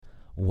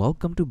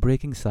Welcome to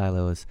Breaking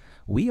Silos.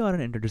 We are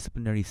an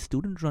interdisciplinary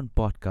student-run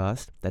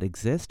podcast that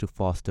exists to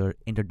foster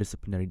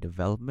interdisciplinary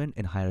development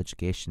in higher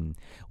education.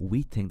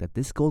 We think that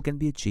this goal can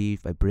be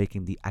achieved by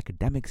breaking the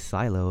academic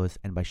silos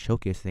and by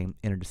showcasing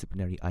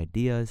interdisciplinary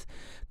ideas,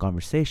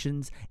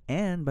 conversations,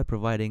 and by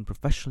providing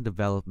professional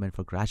development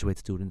for graduate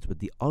students with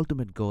the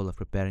ultimate goal of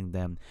preparing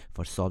them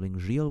for solving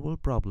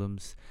real-world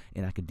problems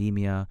in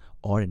academia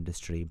or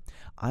industry.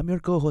 I'm your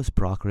co-host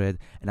Prakrit,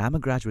 and I'm a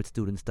graduate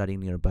student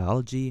studying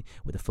neurobiology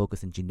with a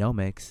focus in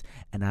genomics,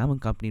 and I'm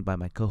accompanied by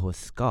my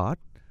co-host Scott,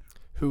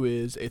 who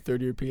is a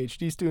third-year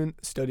PhD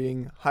student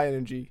studying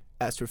high-energy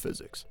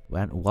astrophysics.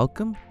 And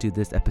welcome to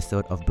this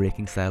episode of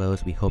Breaking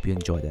Silos. We hope you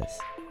enjoy this.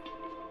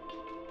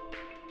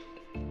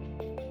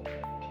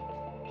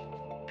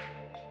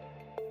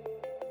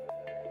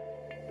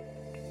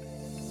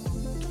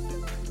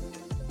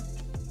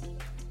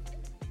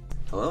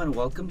 Hello and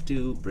welcome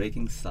to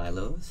Breaking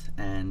Silos,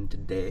 and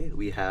today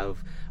we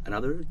have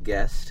another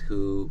guest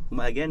whom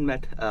I again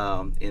met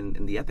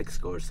in the ethics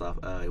course.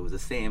 It was the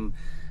same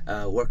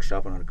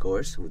workshop on our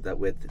course with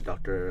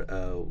Dr.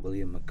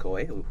 William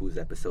McCoy, whose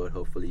episode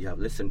hopefully you have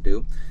listened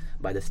to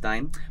by this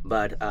time.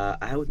 But I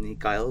have with me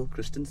Kyle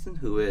Christenson,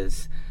 who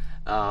is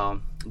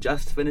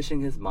just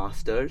finishing his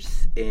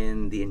master's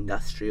in the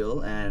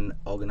industrial and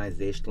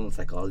organizational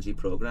psychology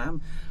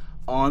program,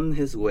 on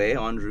his way,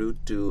 en route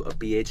to a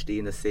PhD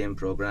in the same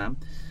program.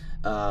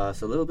 So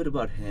a little bit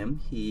about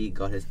him. He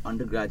got his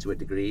undergraduate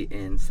degree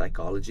in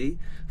psychology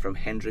from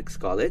Hendrix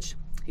College.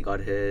 He got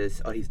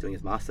he's doing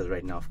his master's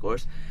right now, of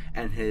course,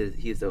 and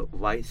he's the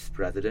vice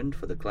president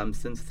for the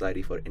Clemson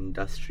Society for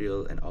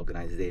Industrial and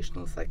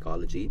Organizational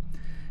Psychology.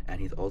 And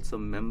he's also a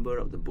member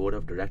of the board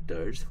of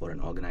directors for an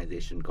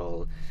organization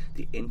called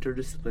the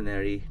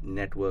Interdisciplinary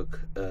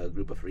Network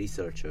Group of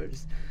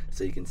Researchers.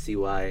 So you can see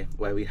why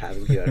we have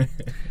him here.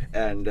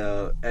 and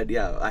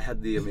yeah, I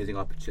had the amazing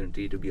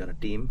opportunity to be on a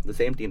team, the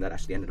same team that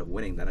actually ended up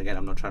winning. That again,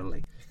 I'm not trying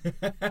to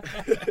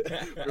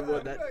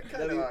promote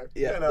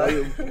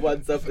that we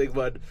won something,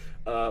 but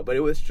it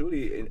was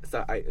truly.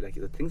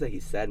 The things that he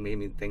said made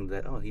me think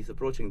that he's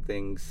approaching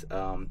things,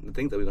 the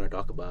things that we're going to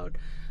talk about,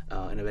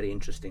 in a very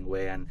interesting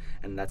way, and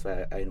that's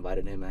why I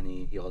invited him, and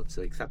he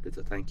also accepted.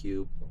 So thank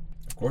you.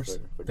 Of course.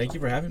 Thank you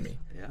for having me.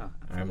 Yeah,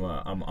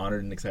 I'm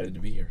honored and excited to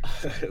be here.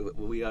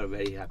 We are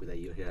very happy that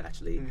you're here,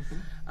 actually.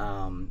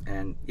 Mm-hmm.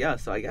 And yeah,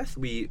 so I guess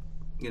we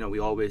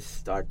always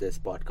start this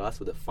podcast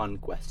with a fun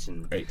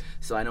question. Great.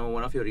 So I know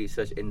one of your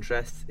research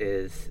interests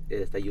is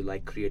that you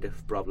like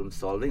creative problem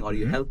solving, or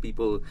you help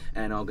people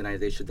and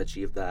organizations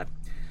achieve that.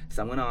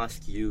 So I'm going to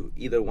ask you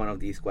either one of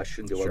these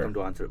questions. You're welcome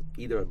to answer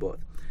either or both.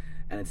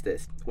 And it's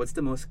this: what's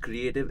the most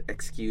creative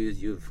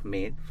excuse you've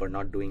made for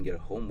not doing your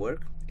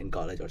homework in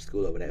college or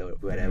school or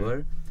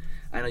wherever?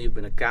 I know you've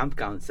been a camp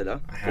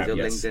counselor, because your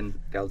LinkedIn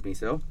tells me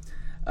so,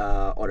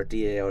 or a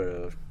TA or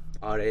a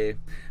RA.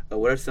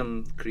 What are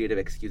some creative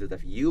excuses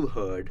that you've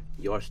heard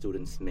your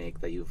students make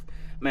that you've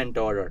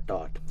mentored or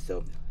taught?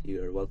 So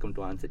you're welcome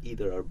to answer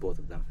either or both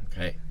of them.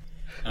 Okay.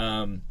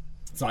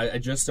 So I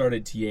just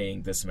started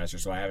TAing this semester,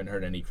 so I haven't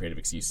heard any creative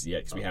excuses yet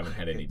because we haven't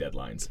had any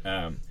deadlines.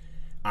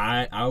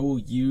 I will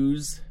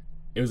use,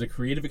 it was a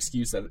creative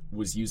excuse that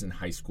was used in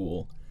high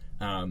school.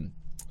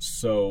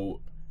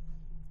 So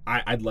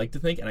I'd like to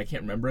think, and I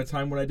can't remember a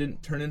time when I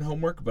didn't turn in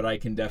homework, but I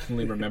can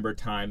definitely remember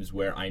times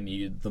where I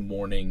needed the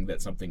morning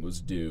that something was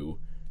due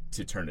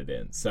to turn it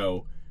in.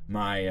 So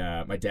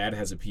my dad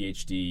has a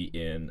PhD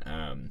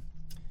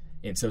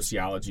in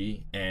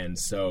sociology, and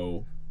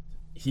so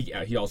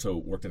he also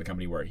worked in a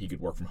company where he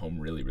could work from home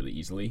really, really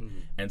easily. Mm-hmm.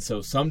 And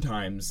so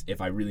sometimes if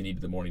I really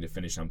needed the morning to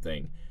finish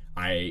something,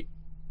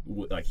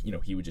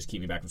 he would just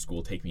keep me back from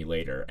school, take me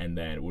later, and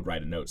then would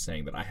write a note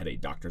saying that I had a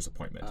doctor's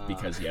appointment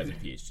because he has a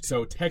PhD.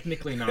 So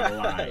technically not a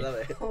lie. I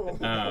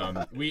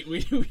love it.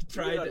 We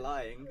tried. You're not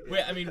lying.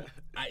 Well, I mean,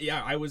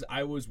 I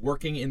was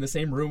working in the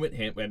same room with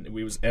him, and it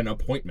was an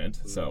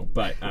appointment. So,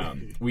 but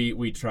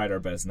we tried our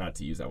best not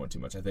to use that one too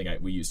much. I think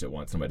we used it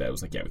once, and my dad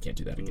was like, "Yeah, we can't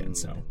do that again."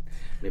 So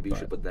maybe you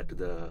should put that to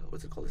the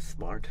what's it called, the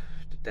SMART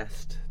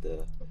test.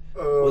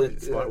 Was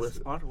it SMART? Was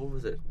it SMART? What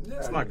was it?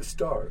 Yeah, SMART.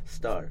 Star.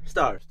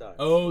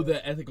 Oh,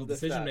 the ethical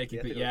decision making.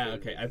 Yeah,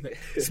 okay. I think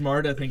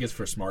SMART. I think is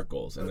for SMART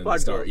goals, and then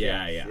SMART STAR. goals,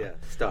 yeah,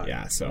 STAR.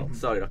 Yeah. So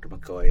sorry, Dr.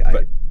 McCoy.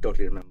 I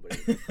totally remember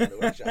the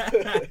workshop.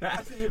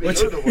 I didn't even go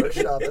to the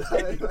workshop.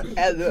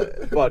 And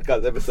the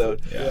podcast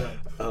episode. Yeah.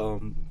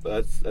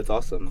 That's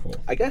awesome. Cool.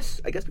 I guess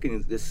we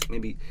can just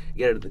maybe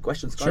get into the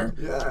questions. Sure.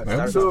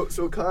 Yeah.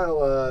 So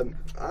Kyle,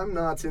 I'm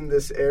not in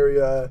this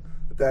area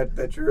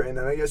that you're in,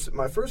 and I guess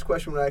my first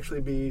question would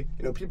actually be,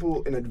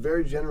 people in a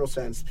very general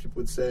sense, people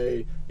would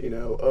say,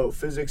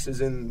 physics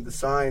is in the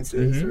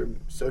sciences, or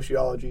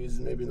sociology is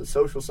maybe in the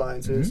social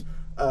sciences.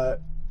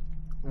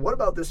 What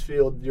about this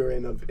field you're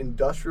in of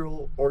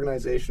industrial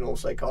organizational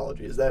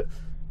psychology? Is that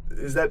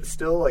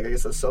still, I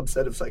guess, a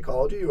subset of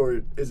psychology,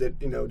 or is it,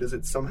 does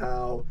it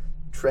somehow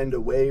trend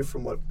away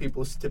from what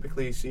people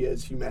typically see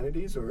as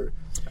humanities, or?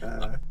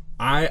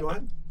 Go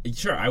ahead.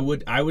 Sure, I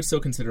would still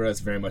consider us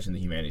very much in the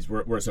humanities.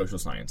 We're a social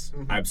science,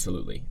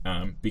 absolutely,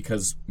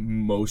 because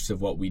most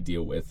of what we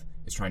deal with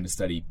is trying to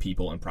study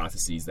people and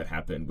processes that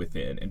happen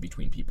within and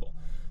between people.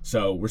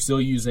 So we're still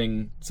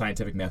using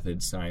scientific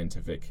methods,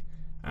 scientific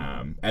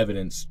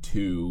evidence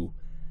to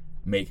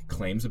make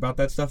claims about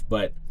that stuff,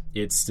 but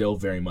it's still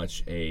very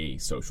much a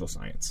social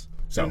science.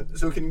 So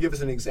can you give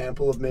us an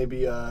example of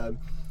maybe an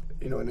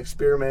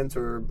experiment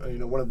or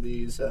one of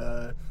these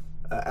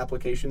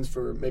applications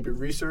for maybe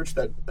research,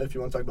 that if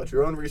you want to talk about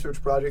your own research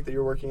project that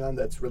you're working on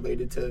that's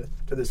related to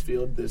this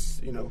field,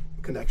 this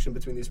connection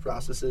between these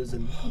processes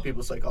and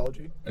people's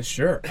psychology?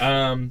 Sure.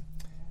 Man,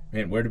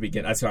 where to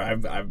begin?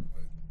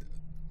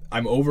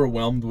 I'm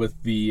overwhelmed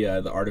with the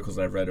articles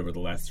I've read over the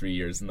last 3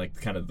 years, and like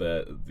kind of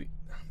the I'm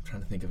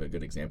trying to think of a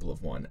good example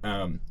of one.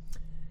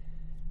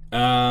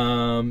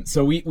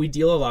 So we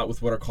deal a lot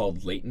with what are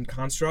called latent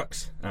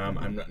constructs.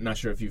 I'm not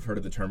sure if you've heard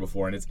of the term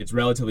before, and it's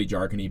relatively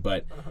jargony,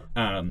 but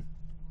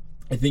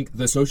I think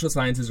the social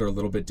sciences are a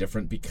little bit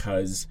different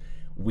because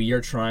we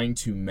are trying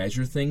to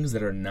measure things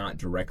that are not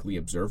directly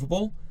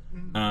observable.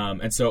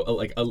 And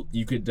so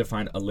you could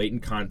define a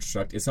latent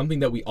construct as something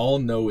that we all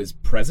know is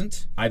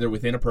present, either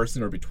within a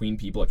person or between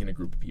people, like in a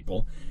group of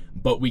people,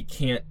 but we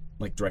can't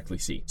like directly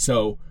see.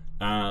 So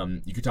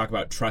you could talk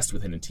about trust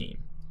within a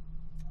team.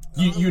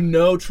 You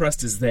know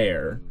trust is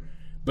there,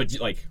 but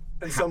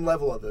at some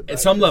level of it. Right? At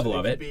some level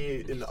of it.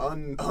 It could be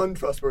an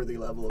untrustworthy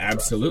level of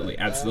absolutely, trust.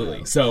 Right?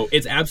 Absolutely. So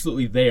it's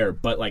absolutely there,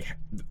 but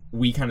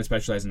we kind of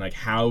specialize in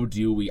how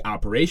do we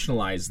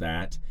operationalize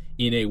that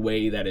in a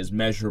way that is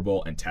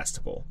measurable and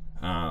testable,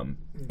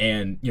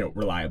 and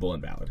reliable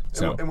and valid.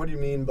 So and what do you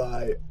mean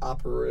by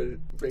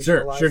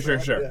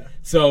operationalize? Sure. Yeah.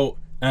 So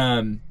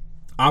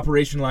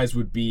operationalize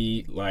would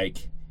be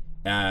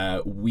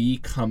we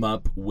come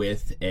up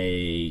with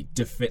a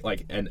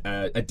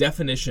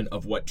definition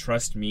of what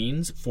trust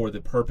means for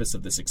the purpose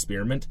of this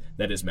experiment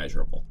that is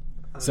measurable.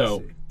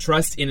 So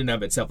trust in and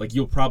of itself,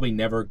 you'll probably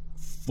never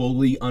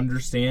fully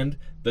understand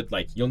that,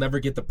 you'll never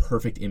get the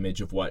perfect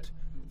image of what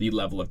the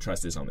level of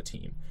trust is on the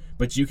team,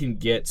 but you can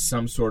get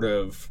some sort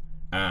of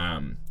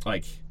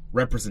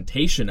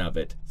representation of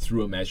it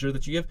through a measure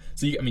that you give.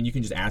 So you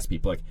can just ask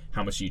people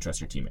how much do you trust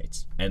your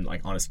teammates, and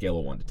on a scale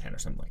of 1 to 10 or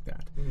something like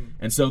that.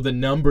 And so the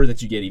number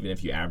that you get, even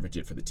if you average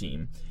it for the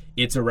team,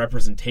 it's a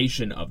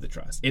representation of the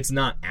trust. It's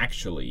not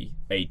actually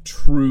a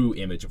true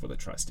image of what the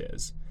trust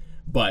is,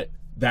 but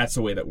that's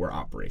the way that we're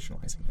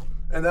operationalizing it.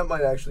 And that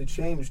might actually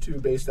change too,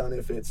 based on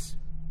if it's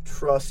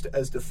trust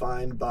as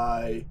defined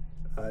by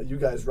you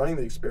guys running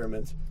the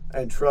experiment,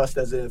 and trust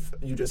as if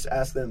you just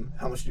ask them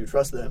how much do you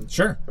trust them.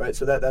 Sure. Right.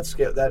 So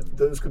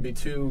those could be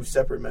two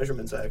separate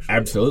measurements, actually.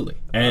 Absolutely.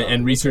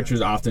 And researchers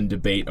often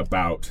debate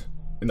about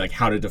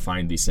how to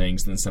define these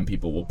things. And then some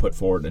people will put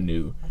forward a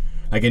new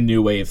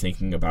way of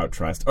thinking about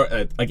trust, or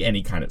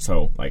any kind of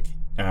you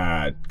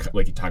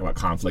talk about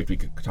conflict. We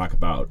could talk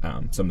about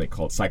something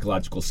called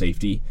psychological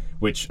safety,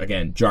 which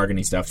again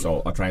jargony stuff.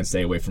 So I'll try and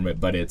stay away from it.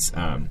 But it's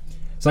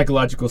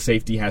psychological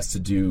safety has to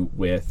do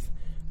with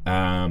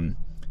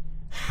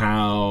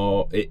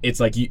how it's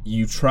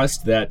you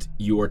trust that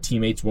your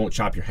teammates won't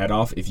chop your head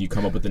off if you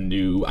come up with a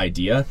new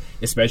idea,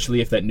 especially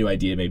if that new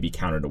idea may be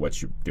counter to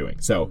what you're doing.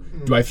 So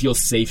do I feel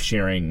safe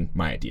sharing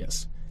my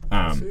ideas?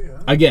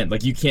 Again,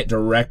 you can't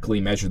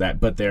directly measure that,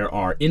 but there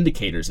are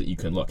indicators that you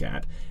can look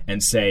at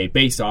and say,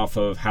 based off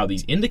of how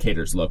these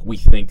indicators look, we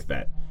think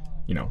that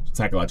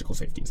psychological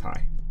safety is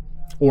high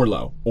or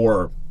low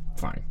or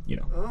fine.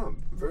 Oh,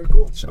 very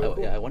cool.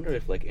 So I wonder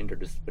if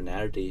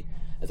interdisciplinarity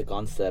as a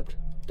concept,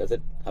 does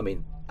it? I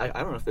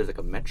don't know if there's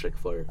a metric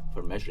for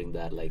measuring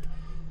that.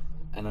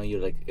 I know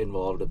you're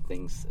involved in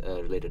things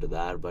related to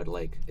that, but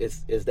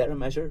is there a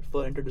measure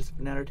for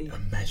interdisciplinarity? A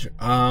measure,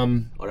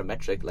 or a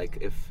metric?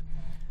 If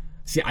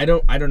see, I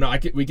don't know.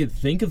 We could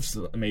think of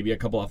maybe a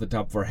couple off the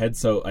top of our head.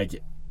 So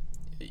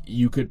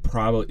you could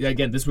probably,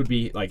 again, this would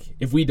be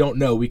if we don't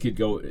know, we could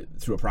go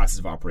through a process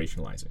of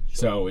operationalizing. Sure.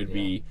 So it'd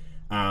be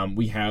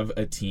we have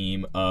a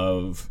team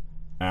of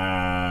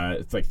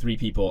it's 3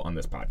 people on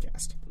this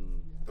podcast.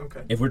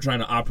 Okay. If we're trying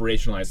to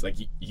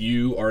operationalize,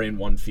 you are in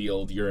one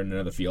field, you're in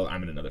another field,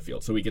 I'm in another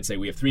field. So we could say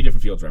we have 3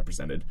 different fields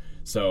represented.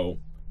 So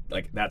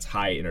that's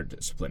high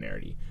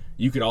interdisciplinarity.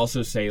 You could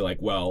also say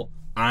well,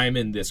 I'm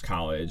in this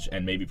college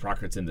and maybe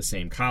Proctor's in the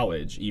same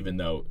college, even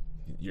though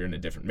you're in a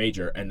different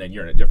major, and then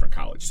you're in a different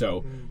college.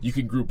 So you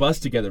can group us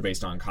together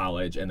based on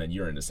college, and then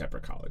you're in a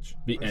separate college.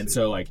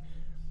 So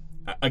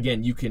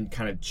again, you can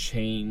kind of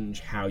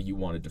change how you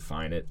want to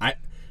define it.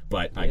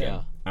 But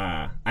again,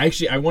 I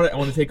want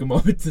to take a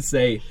moment to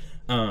say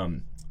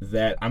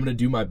that I'm going to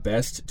do my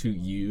best to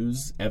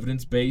use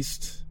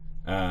evidence-based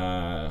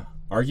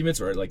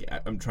arguments, or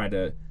I'm trying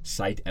to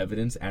cite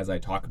evidence as I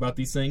talk about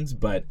these things.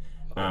 But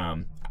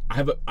I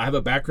have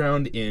a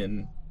background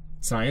in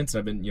science.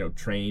 I've been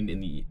trained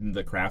in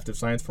the craft of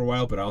science for a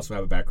while, but I also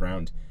have a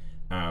background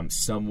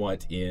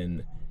somewhat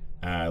in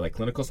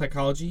clinical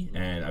psychology,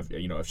 and I've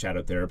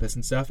shadowed therapists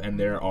and stuff. And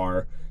there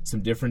are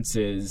some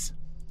differences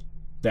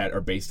that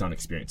are based on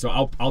experience. So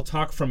I'll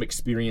talk from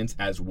experience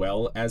as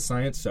well as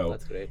science. So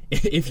That's great.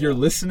 if you're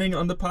listening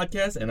on the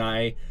podcast and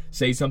I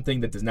say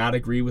something that does not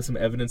agree with some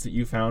evidence that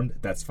you found,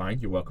 that's fine.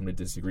 You're welcome to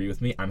disagree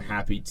with me. I'm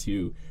happy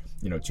to,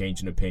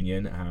 change an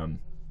opinion.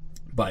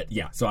 But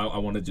yeah, so I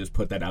want to just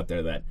put that out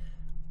there that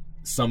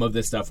some of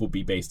this stuff will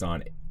be based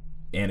on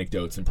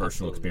anecdotes and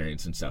personal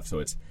experience and stuff.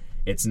 So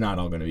it's not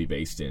all going to be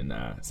based in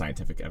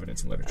scientific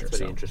evidence and literature. That's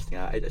very interesting.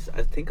 I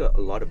think a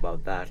lot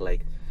about that.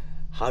 Like,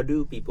 how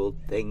do people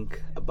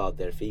think about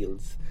their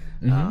fields?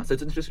 So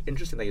it's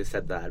interesting that you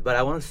said that. But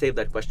I want to save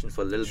that question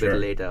for a little bit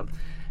later.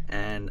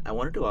 And I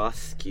wanted to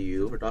ask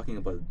you, we're talking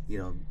about,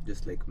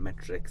 just like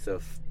metrics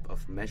of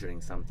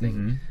measuring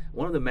something.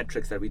 One of the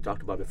metrics that we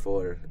talked about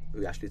before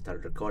we actually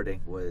started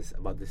recording was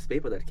about this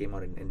paper that came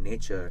out in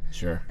Nature.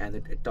 Sure. And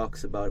it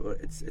talks about,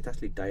 it's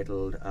actually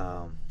titled,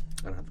 I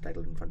don't have the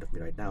title in front of me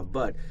right now,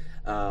 but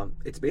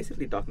it's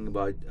basically talking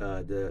about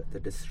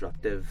the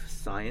disruptive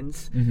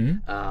science,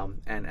 and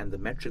the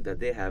metric that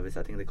they have is,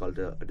 I think they call it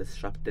a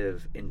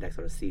disruptive index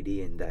or a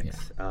CD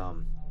index,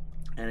 and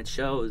it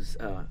shows.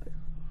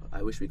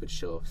 I wish we could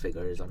show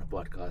figures on a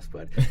podcast,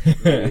 but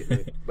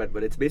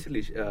but it's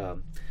basically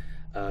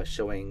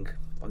showing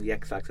on the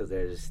x-axis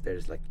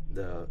there's like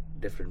the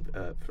different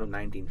from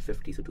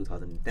 1950 to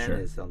 2010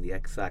 is on the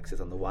x-axis.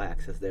 On the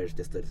y-axis there's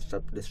just the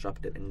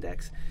disruptive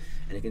index,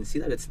 and you can see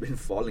that it's been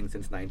falling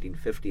since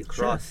 1950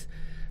 across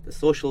the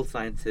social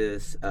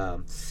sciences,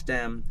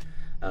 STEM,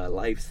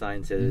 life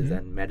sciences,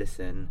 and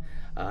medicine,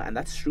 and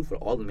that's true for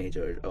all the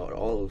major or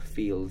all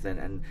fields.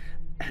 And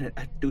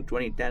at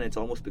 2010 it's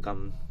almost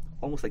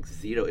like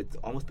zero. It's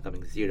almost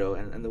becoming zero,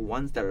 and the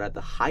ones that are at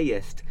the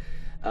highest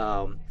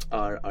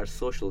are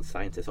social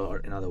sciences, or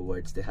in other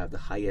words, they have the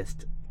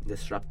highest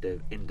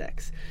disruptive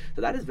index.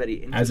 So that is very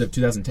interesting. As of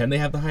 2010, they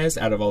have the highest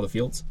out of all the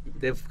fields?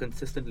 They've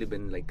consistently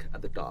been like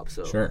at the top.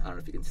 So I don't know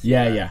if you can see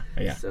that.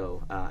 Yeah.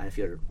 So if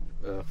you're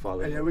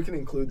following, and we can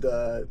include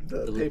the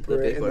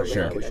paper in the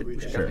link. We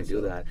should definitely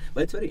do that.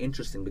 But it's very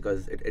interesting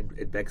because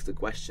it begs the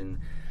question.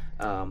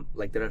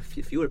 Like there are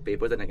fewer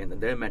papers, and again,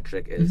 their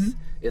metric is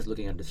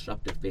looking at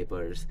disruptive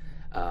papers,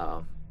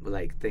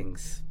 like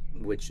things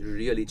which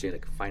really change,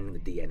 like finding the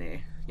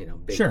DNA.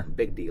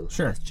 Big deal.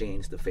 Has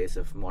changed the face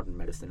of modern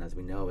medicine as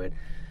we know it.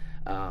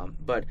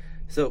 But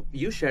so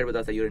you shared with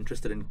us that you're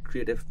interested in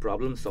creative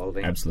problem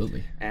solving,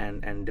 absolutely,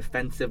 and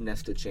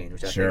defensiveness to change,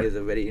 which I think is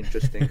a very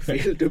interesting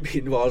field to be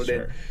involved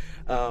in.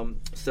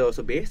 So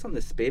based on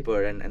this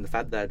paper and the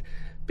fact that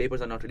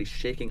papers are not really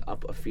shaking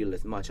up a field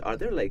as much, are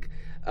there like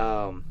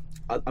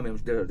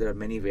there are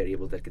many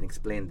variables that can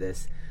explain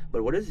this,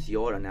 but what is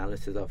your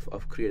analysis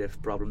of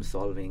creative problem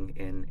solving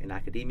in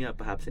academia,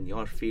 perhaps in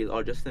your field,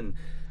 or just in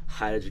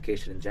higher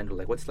education in general?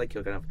 Like, what's like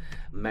your kind of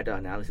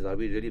meta-analysis? Are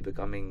we really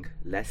becoming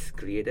less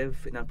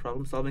creative in our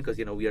problem solving? Because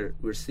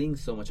we're seeing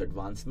so much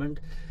advancement,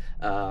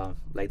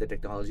 like the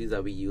technologies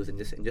that we use in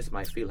just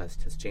my field has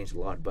changed a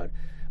lot. But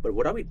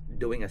what are we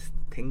doing as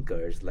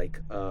thinkers,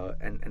 like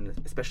and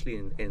especially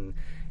in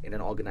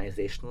an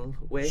organizational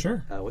way?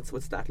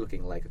 What's that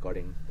looking like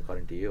according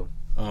to you?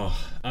 So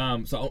I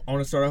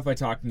want to start off by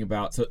talking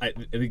about. So I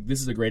think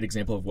this is a great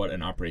example of what an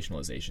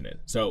operationalization is.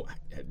 So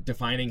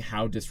defining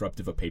how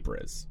disruptive a paper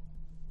is.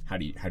 How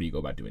do you go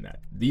about doing that?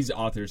 These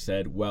authors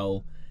said,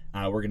 well,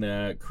 we're going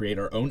to create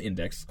our own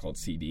index called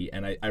CD,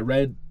 and I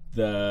read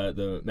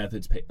the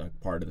methods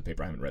part of the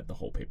paper. I haven't read the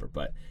whole paper,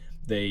 but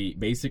they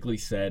basically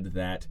said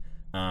that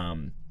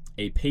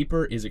a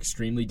paper is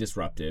extremely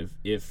disruptive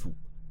if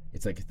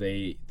it's like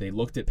they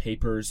looked at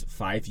papers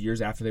 5 years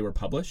after they were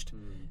published,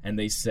 and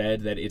they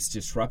said that it's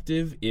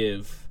disruptive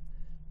if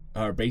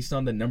based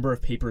on the number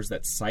of papers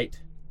that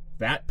cite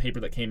that paper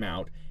that came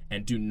out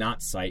and do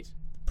not cite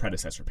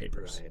predecessor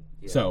papers. Right.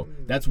 Yeah. So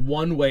that's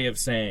one way of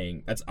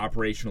saying that's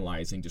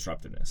operationalizing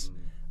disruptiveness.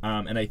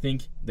 And I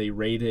think they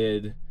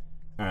rated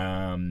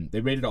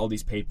all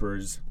these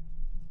papers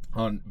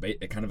on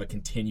kind of a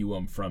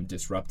continuum from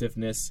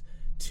disruptiveness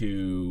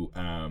to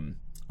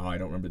I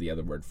don't remember the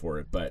other word for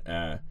it, but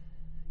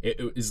it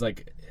is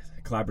like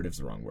collaborative is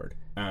the wrong word,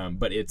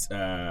 but it's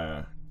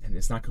and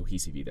it's not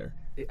cohesive either.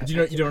 But you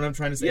know what I'm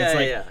trying to say?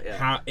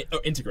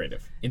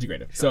 Integrative.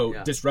 Sure, so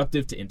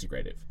disruptive to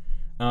integrative.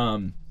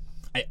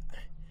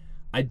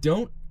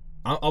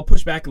 I'll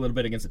push back a little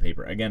bit against the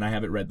paper. Again, I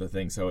haven't read the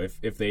thing, so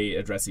if they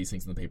address these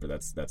things in the paper,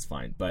 that's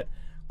fine. But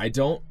I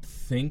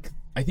think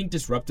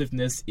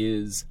disruptiveness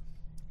is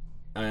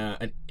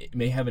it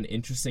may have an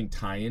interesting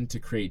tie-in to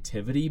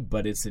creativity,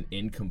 but it's an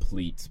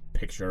incomplete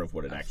picture of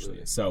what it actually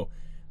is. So,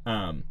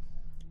 and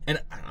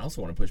I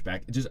also want to push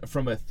back just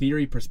from a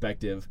theory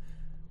perspective.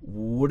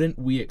 Wouldn't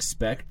we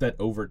expect that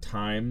over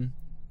time,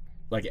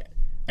 like?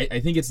 I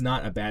think it's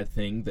not a bad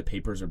thing that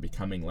papers are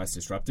becoming less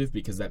disruptive,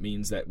 because that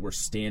means that we're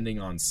standing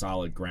on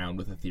solid ground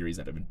with the theories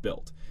that have been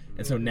built.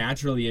 And so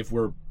naturally, if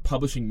we're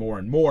publishing more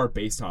and more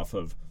based off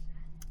of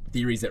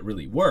theories that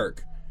really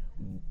work,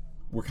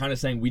 we're kind of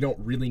saying we don't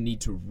really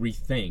need to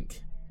rethink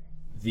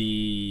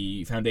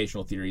the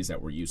foundational theories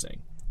that we're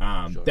using.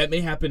 That may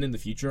happen in the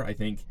future. I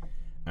think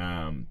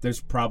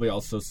There's probably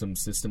also some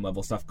system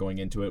level stuff going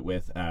into it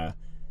with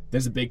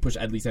there's a big push,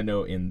 at least I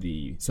know in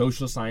the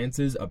social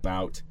sciences,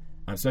 about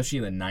especially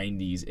in the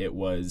 90s, it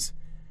was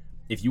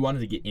if you wanted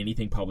to get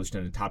anything published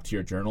in a top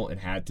tier journal, it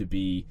had to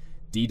be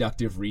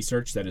deductive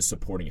research that is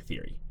supporting a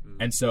theory.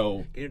 And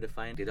so can you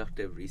define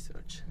deductive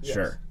research?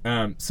 Sure.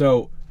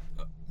 So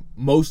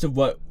most of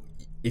what,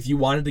 if you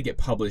wanted to get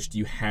published,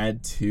 you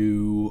had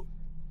to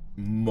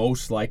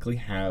most likely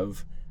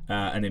have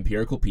an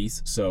empirical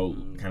piece, so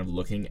kind of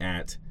looking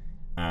at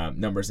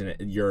numbers,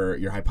 and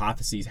your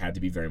hypotheses had to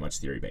be very much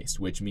theory-based,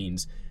 which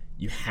means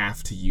you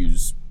have to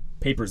use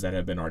papers that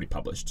have been already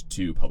published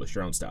to publish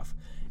your own stuff.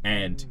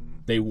 And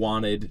they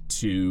wanted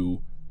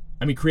to,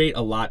 create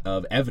a lot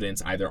of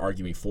evidence either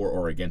arguing for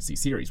or against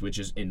these theories, which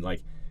is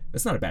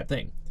that's not a bad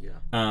thing.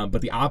 Yeah.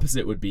 But the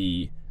opposite would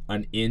be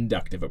an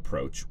inductive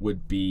approach,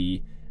 would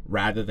be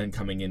rather than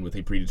coming in with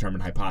a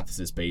predetermined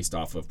hypothesis based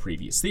off of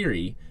previous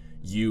theory,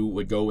 you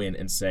would go in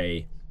and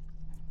say,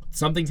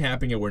 something's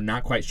happening and we're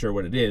not quite sure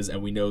what it is,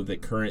 and we know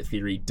that current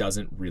theory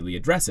doesn't really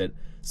address it,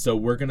 so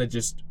we're going to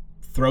just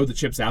throw the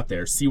chips out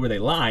there, see where they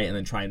lie, and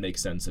then try and make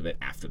sense of it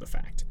after the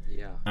fact.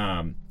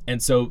 Yeah.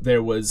 And so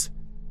there was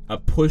a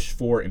push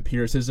for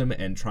empiricism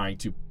and trying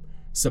to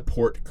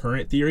support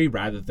current theory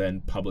rather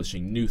than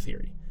publishing new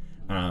theory.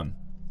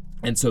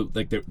 And so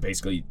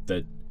basically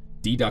the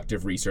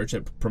deductive research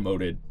that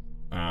promoted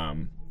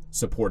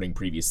supporting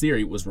previous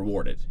theory was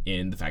rewarded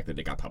in the fact that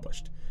it got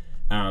published.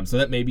 So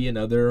that may be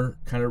another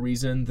kind of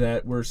reason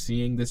that we're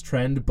seeing this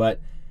trend,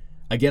 but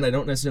again, I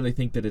don't necessarily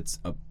think that it's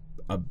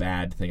a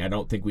bad thing. I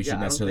don't think we should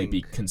necessarily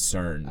be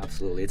concerned.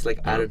 Absolutely. It's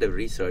like additive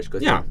research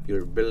because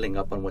you're building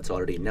up on what's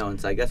already known.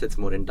 So I guess it's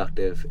more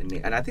inductive.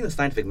 And I think the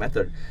scientific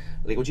method,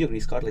 would you agree,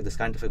 Scott? The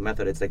scientific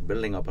method, it's like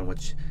building up on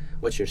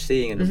what you're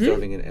seeing and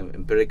observing it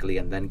empirically,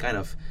 and then kind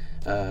of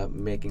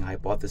making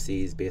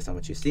hypotheses based on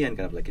what you see, and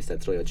kind of, like you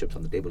said, throw your chips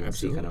on the table and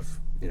see kind of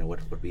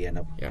what we end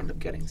up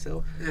getting.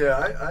 So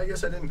I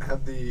guess I didn't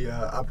have the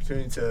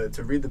opportunity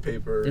to read the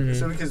paper,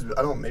 so because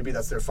maybe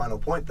that's their final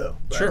point though,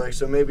 right? Sure.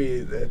 So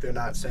maybe they're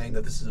not saying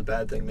that this is a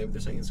bad thing, maybe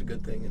they're saying it's a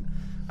good thing, and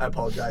I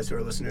apologize to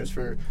our listeners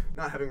for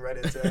not having read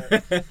it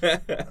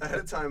ahead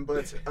of time,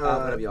 but I'm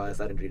gonna be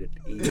honest, I didn't read it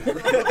either.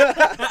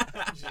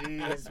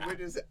 Jeez, we're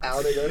just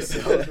outing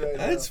ourselves right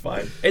now. It's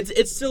fine.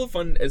 It's still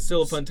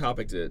a fun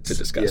topic to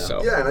discuss. So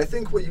and I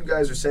think what you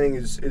guys are saying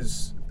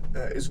is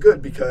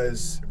good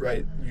because,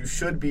 right, you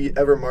should be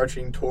ever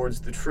marching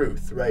towards the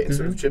truth, right,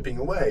 instead of chipping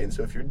away. And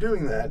so if you're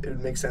doing that, it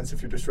would make sense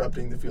if you're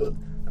disrupting the field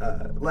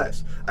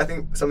less. I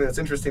think something that's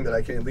interesting that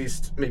I can at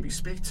least maybe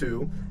speak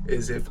to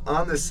is if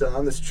on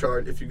this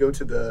chart, if you go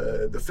to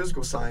the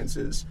physical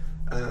sciences,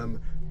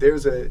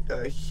 there's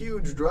a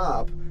huge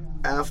drop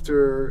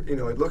after,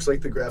 it looks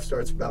like the graph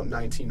starts about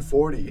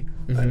 1940,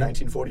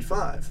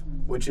 1945,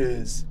 which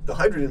is the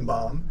hydrogen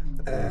bomb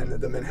and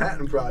the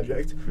Manhattan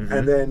Project,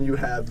 and then you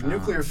have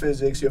nuclear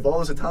physics, you have all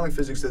this atomic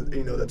physics that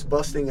that's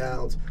busting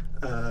out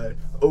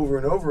over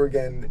and over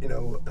again,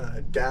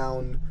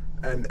 down,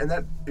 and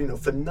that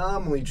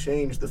phenomenally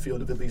changed the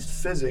field of at least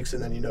physics,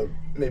 and then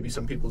maybe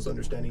some people's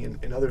understanding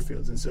in other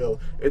fields, and so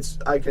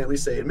I can at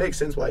least say it makes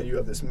sense why you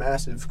have this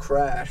massive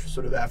crash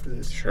sort of after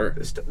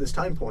this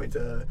time point,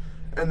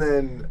 and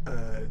then.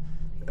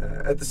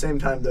 At the same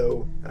time,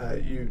 though,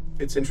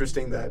 it's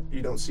interesting that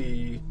you don't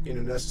see,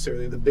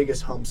 necessarily the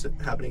biggest humps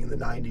happening in the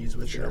 90s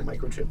with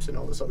microchips and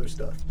all this other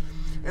stuff.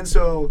 And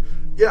so,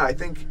 I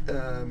think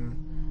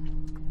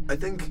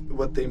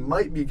what they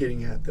might be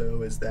getting at,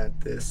 though, is that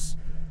there's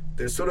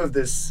sort of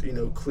this,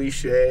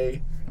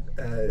 cliche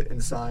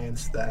in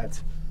science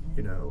that,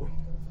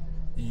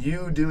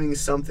 you doing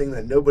something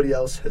that nobody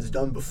else has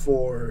done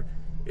before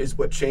is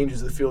what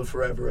changes the field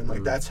forever, and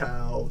that's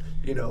how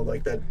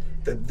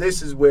that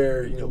this is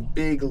where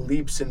big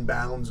leaps and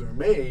bounds are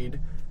made,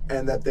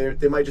 and that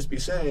they might just be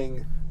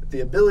saying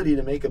the ability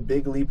to make a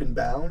big leap and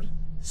bound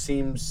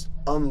seems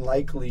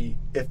unlikely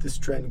if this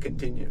trend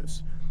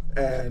continues,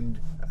 and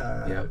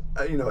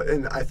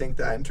and I think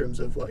that in terms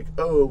of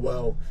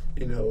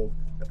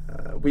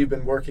we've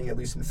been working, at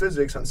least in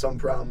physics, on some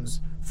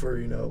problems for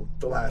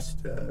the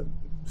last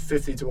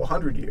 50 to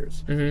 100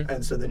 years.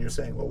 And so then you're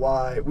saying, well,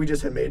 why? We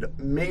just had made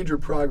major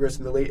progress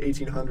in the late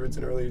 1800s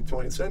and early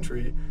 20th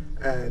century,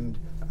 and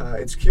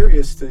it's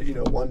curious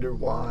to wonder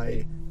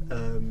why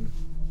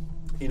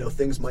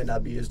things might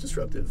not be as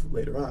disruptive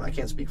later on. I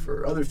can't speak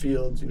for other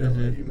fields, you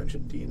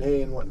mentioned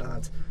DNA and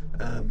whatnot.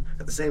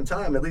 At the same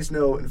time, at least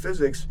in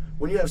physics,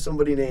 when you have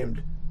somebody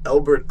named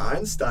Albert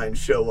Einstein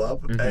show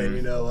up,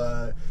 and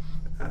the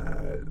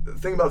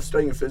thing about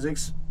studying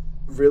physics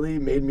really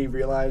made me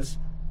realize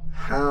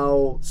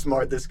how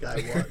smart this guy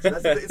was.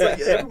 It's like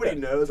everybody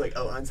knows,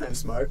 oh, Einstein's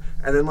smart,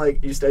 and then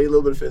you study a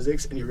little bit of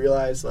physics and you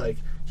realize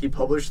he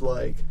published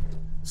 3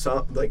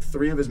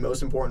 of his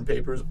most important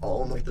papers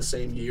all in the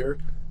same year,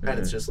 and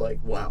it's just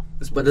wow.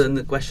 But then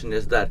the question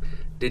is that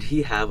did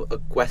he have a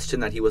question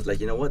that he was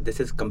what, this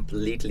is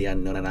completely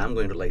unknown and I'm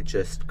going to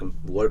just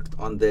work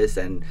on this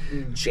and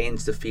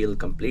change the field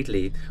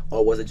completely,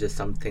 or was it just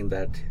something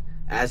that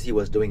as he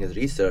was doing his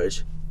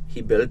research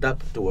he built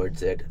up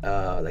towards it.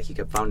 Like he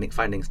kept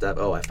finding stuff.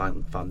 Oh, I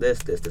found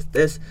this,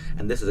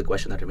 and this is a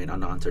question that remained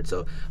unanswered.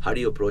 So how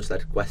do you approach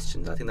that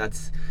question? I think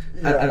that's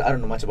I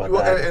don't know much about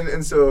that.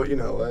 And so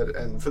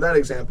and for that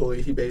example,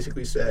 he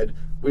basically said,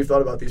 we've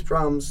thought about these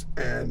problems,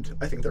 and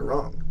I think they're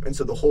wrong. And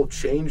so the whole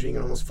changing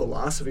and almost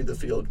philosophy of the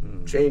field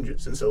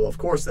changes. And so, of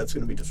course, that's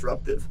going to be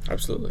disruptive.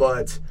 Absolutely.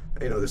 But,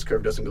 this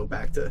curve doesn't go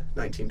back to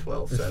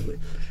 1912, sadly,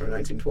 or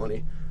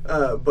 1920.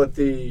 But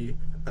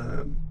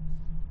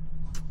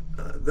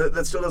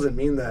that still doesn't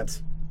mean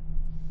that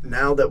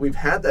now that we've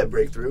had that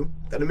breakthrough,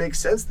 that it makes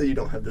sense that you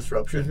don't have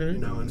disruption,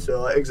 And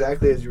so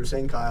exactly as you were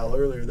saying, Kyle,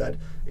 earlier, that,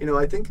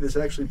 I think this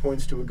actually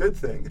points to a good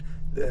thing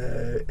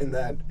in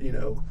that,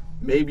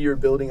 maybe you're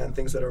building on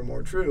things that are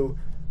more true,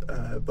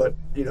 but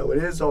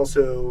it is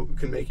also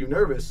can make you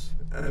nervous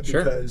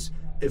because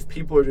if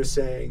people are just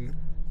saying,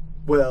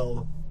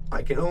 well,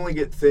 I can only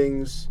get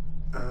things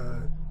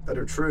that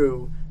are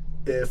true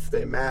if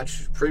they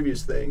match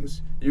previous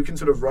things, you can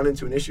sort of run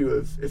into an issue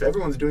of if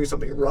everyone's doing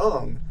something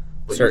wrong,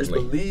 but you just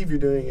believe you're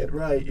doing it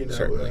right, you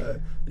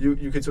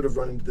could sort of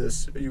run into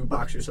this, you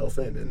box yourself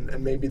in,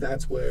 and maybe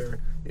that's where,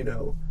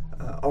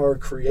 our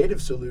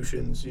creative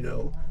solutions,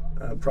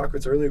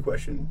 Proctor's earlier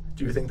question,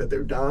 do you think that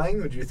they're dying,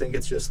 or do you think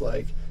it's just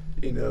like,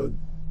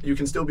 you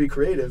can still be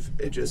creative,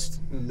 it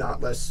just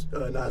not as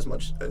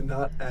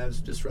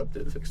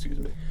disruptive, excuse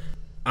me.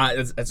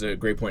 That's a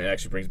great point. It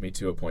actually brings me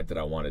to a point that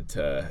I wanted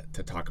to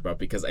talk about,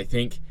 because I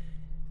think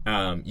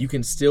you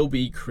can still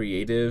be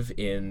creative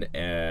in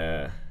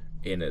the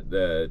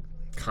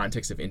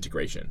context of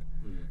integration,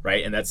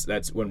 right? And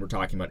that's when we're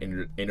talking about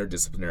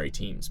interdisciplinary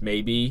teams.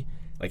 Maybe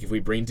like if we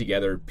bring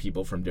together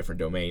people from different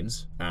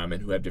domains and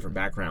who have different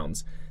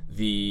backgrounds,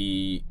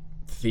 the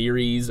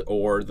theories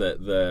or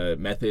the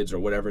methods or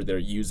whatever they're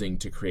using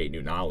to create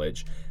new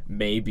knowledge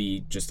may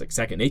be just like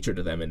second nature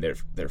to them in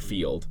their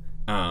field,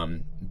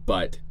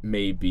 but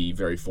may be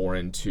very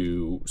foreign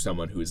to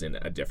someone who's in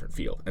a different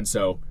field. And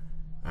so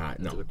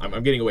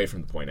I'm getting away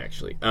from the point,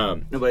 actually.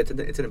 No, but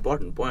it's an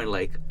important point.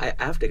 Like,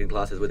 I've taken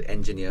classes with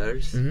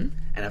engineers, and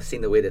I've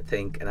seen the way they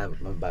think, and I'm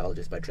a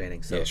biologist by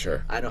training, so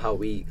I know how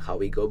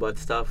we go about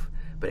stuff.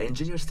 But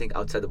engineers think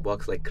outside the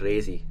box like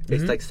crazy.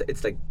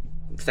 It's like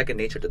second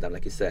nature to them,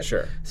 like you said.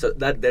 Sure. So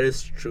that there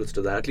is truth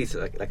to that, at least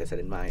like I said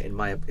in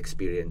my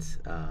experience.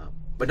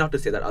 But not to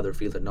say that other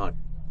fields are not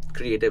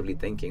creatively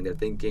thinking. They're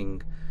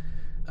thinking.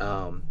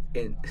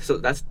 So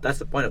that's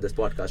the point of this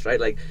podcast, right?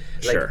 Like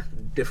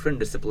different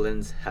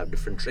disciplines have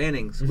different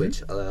trainings,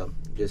 which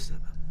just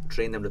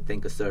train them to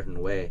think a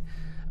certain way,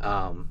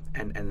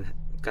 and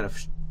kind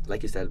of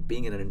like you said,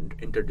 being in an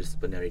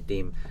interdisciplinary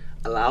team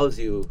allows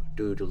you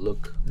to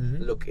look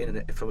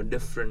from a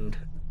different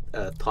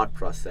thought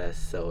process.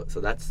 So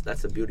that's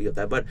the beauty of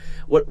that. But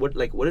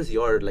what is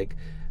your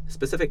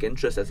specific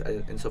interest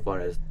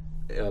insofar as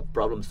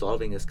problem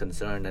solving is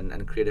concerned,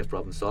 and creative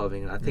problem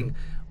solving? And I think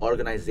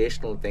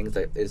organizational things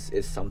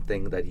is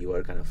something that you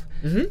are kind of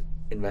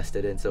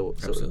invested in. So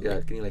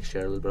yeah, can you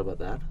share a little bit about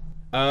that?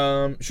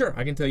 Sure,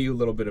 I can tell you a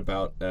little bit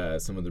about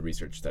some of the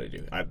research that I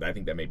do. I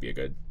think that may be a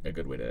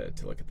good way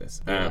to look at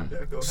this. Go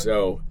ahead.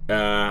 So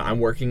I'm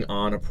working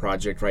on a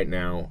project right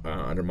now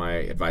under my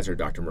advisor,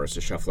 Dr.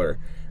 Marissa Shuffler,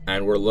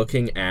 and we're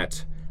looking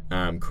at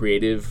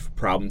creative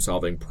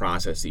problem-solving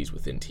processes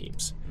within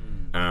teams.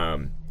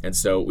 And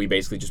so we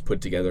basically just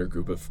put together a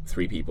group of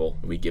 3 people.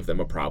 We give them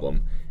a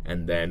problem,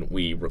 and then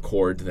we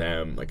record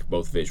them,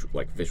 both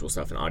visual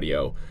stuff and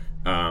audio,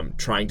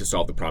 trying to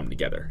solve the problem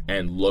together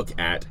and look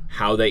at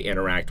how they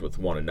interact with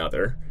one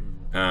another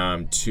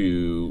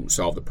to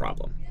solve the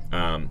problem.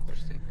 Now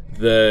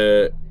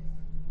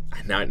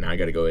I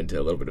got to go into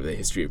a little bit of the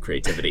history of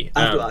creativity.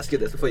 I have to ask you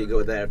this before you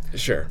go there.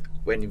 Sure.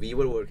 When we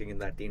were working in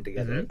that team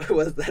together,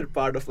 was that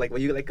part of were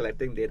you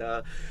collecting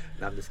data?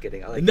 No, I'm just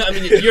kidding. No, I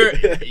mean you're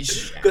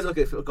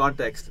because for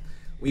context,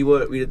 we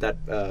did that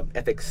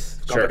ethics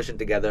competition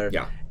together,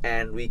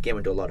 and we came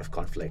into a lot of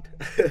conflict.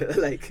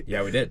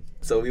 Yeah, we did.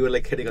 So we were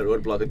hitting a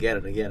roadblock again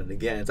and again and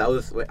again. So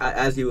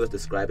as you was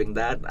describing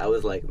that, I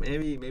was like,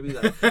 maybe maybe we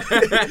should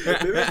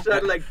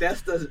try to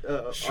test this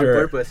on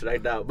purpose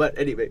right now. But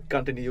anyway,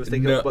 continue. You were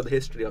thinking about the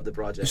history of the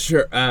project.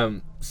 Sure.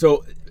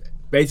 So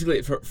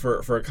basically,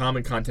 for a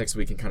common context,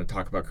 we can kind of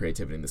talk about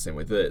creativity in the same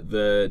way.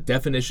 The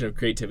definition of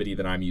creativity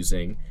that I'm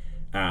using,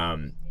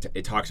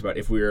 it talks about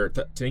if we're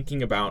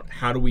thinking about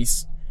how do we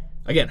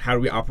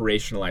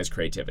operationalize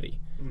creativity.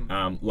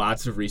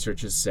 Lots of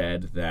research has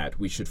said that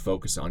we should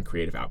focus on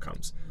creative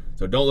outcomes.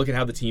 So don't look at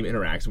how the team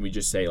interacts, and we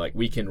just say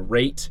we can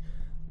rate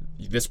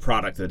this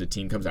product that a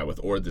team comes out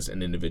with or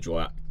an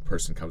individual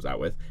person comes out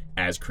with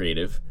as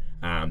creative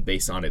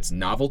based on its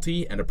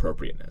novelty and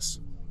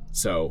appropriateness.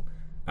 So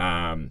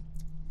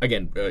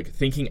again,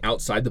 thinking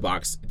outside the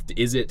box,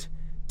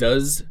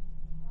 does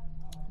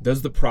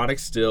the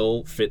product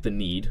still fit the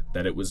need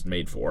that it was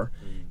made for,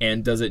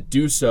 and does it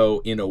do so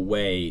in a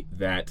way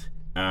that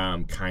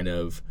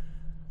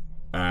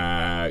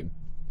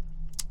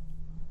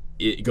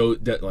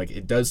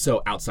it does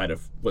so outside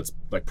of what's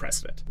like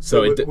precedent.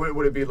 So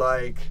would it be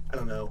like, I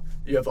don't know,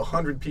 you have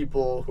 100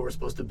 people who are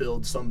supposed to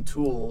build some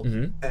tool,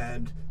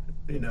 and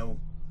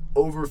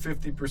over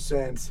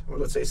 50%, or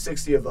let's say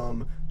 60 of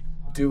them,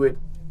 do it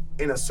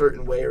in a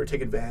certain way or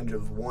take advantage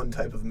of one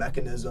type of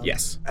mechanism.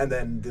 Yes. And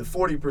then the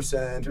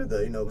 40% or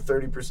the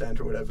 30%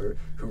 or whatever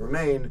who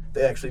remain,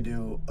 they actually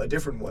do a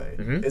different way.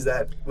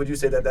 Would you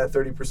say that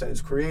 30%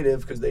 is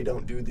creative because they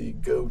don't do the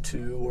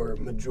go-to or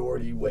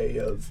majority way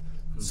of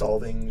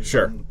solving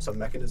some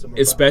mechanism?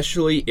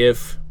 Especially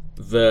if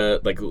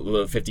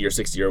the 50 or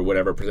 60 or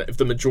whatever percent, if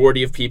the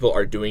majority of people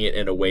are doing it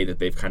in a way that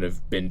they've kind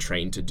of been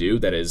trained to do,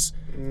 that is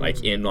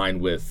like in line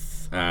with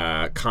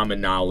common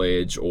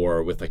knowledge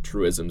or with like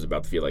truisms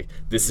about the field, like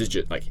this is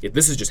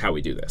just how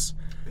we do this.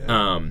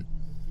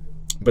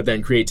 But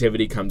then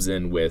creativity comes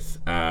in with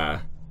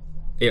the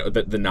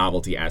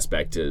novelty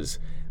aspect is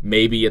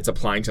maybe it's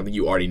applying something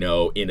you already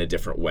know in a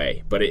different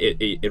way, but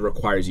it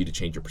requires you to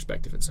change your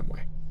perspective in some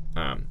way.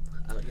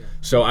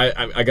 So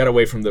I got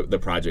away from the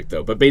project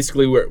though, but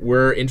basically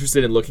we're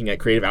interested in looking at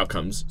creative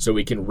outcomes so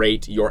we can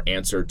rate your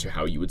answer to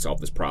how you would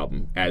solve this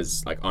problem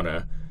as like on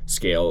a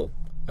scale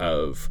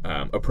of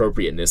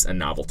appropriateness and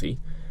novelty.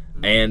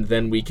 And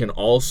then we can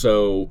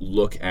also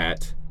look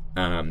at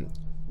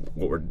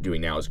what we're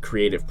doing now is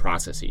creative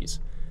processes.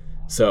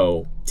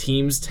 So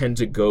teams tend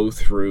to go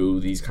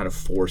through these kind of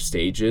 4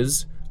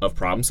 stages of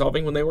problem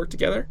solving when they work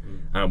together,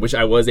 which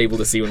I was able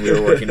to see when we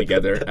were working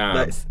together.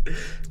 Nice.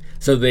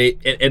 So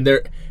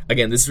they're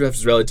again, this stuff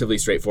is relatively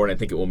straightforward, and I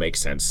think it will make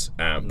sense.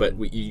 But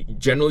you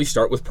generally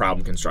start with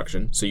problem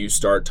construction. So you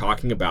start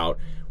talking about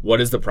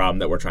what is the problem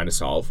that we're trying to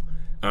solve.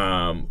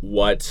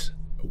 What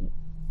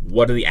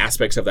are the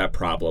aspects of that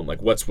problem?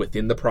 Like what's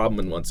within the problem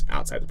and what's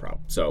outside the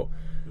problem. So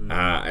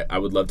I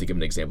would love to give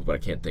an example, but I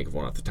can't think of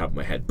one off the top of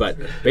my head. But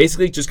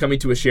basically just coming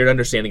to a shared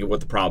understanding of what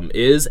the problem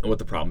is and what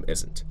the problem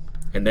isn't.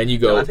 And then you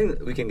go... I think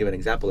we can give an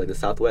example, like the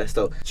Southwest.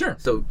 So, sure.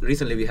 So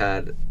recently we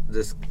had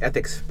this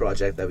ethics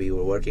project that we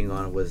were working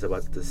on was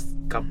about this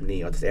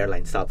company or this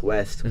airline,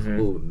 Southwest,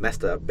 who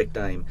messed up big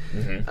time,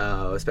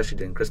 especially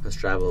during Christmas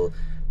travel.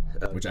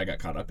 Which I got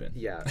caught up in.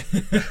 Yeah.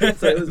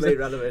 So it was very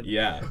relevant.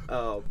 Yeah.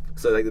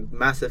 So like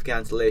massive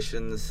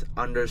cancellations,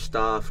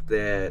 understaffed,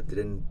 they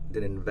didn't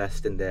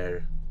invest in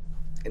their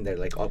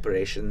like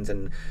operations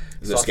and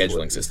the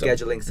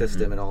scheduling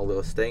system and all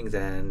those things,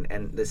 and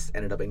this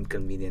ended up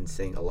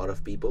inconveniencing a lot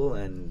of people,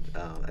 and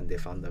they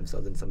found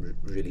themselves in some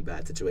really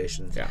bad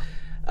situations. Yeah.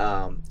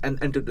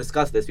 And to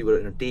discuss this, we were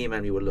in a team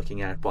and we were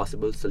looking at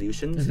possible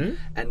solutions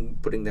and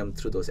putting them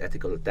through those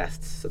ethical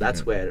tests. So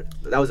that's that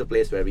was a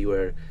place where we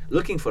were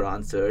looking for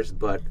answers,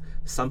 but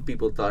some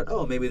people thought,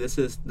 oh, maybe this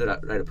is the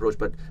right approach,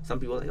 but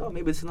some people were like, oh,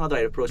 maybe it's not the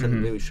right approach, and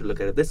maybe we should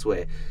look at it this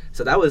way.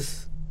 So that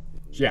was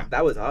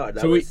hard.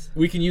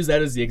 We can use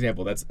that as the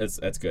example. That's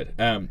good.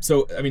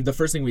 So I mean, the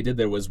first thing we did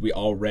there was we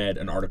all read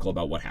an article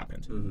about what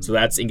happened. So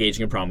that's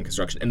engaging in problem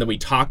construction, and then we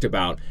talked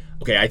about,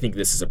 okay, I think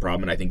this is a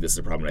problem, and I think this is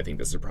a problem, and I think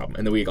this is a problem,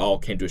 and then we all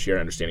came to a shared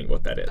understanding of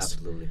what that is.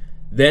 Absolutely.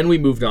 Then we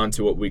moved on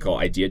to what we call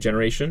idea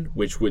generation,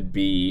 which would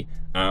be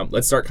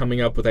let's start coming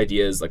up with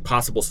ideas like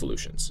possible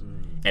solutions,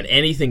 and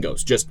anything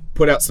goes. Just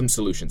put out some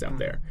solutions out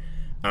there.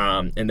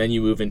 And then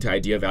you move into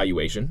idea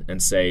evaluation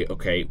and say,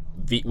 okay,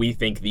 we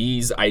think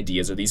these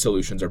ideas or these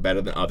solutions are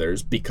better than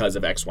others because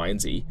of X, Y,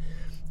 and Z.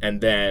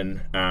 And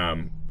then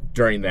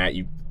during that,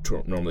 you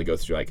normally go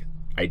through like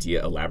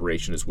idea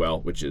elaboration as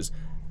well, which is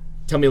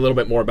tell me a little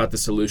bit more about the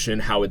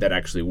solution. How would that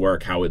actually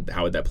work? How would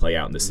that play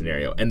out in this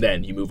scenario? And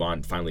then you move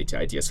on finally to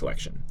idea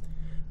selection.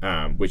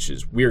 Which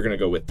is we're going to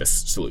go with this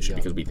solution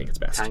because we think it's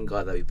best. Thank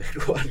God that we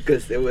picked one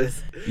because it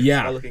was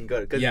not looking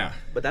good.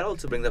 But that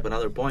also brings up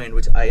another point,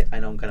 which I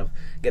know I'm kind of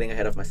getting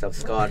ahead of myself,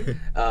 Scott,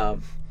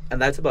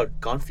 and that's about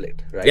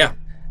conflict, right? Yeah.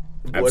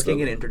 Working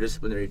in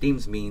interdisciplinary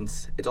teams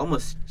means it's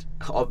almost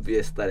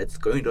obvious that it's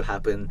going to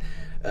happen.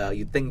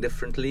 You think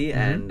differently,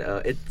 and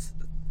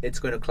it's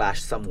going to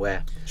clash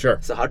somewhere. Sure.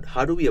 So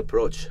how do we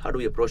approach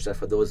that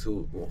for those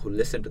who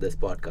listen to this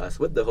podcast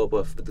with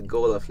the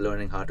goal of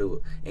learning how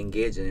to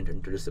engage in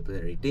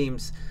interdisciplinary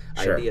teams,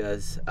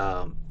 ideas?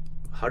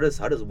 How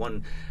does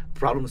one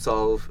problem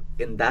solve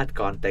in that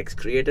context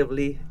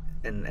creatively,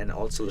 and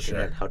also looking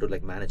at how to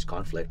like manage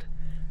conflict?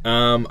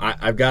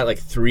 I've got like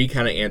 3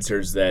 kind of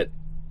answers that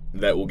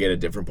will get a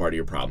different part of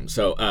your problem.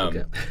 So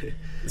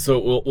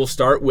so we'll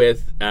start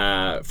with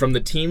from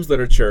the teams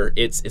literature.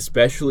 It's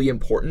especially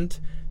important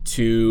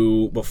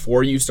to,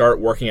 before you start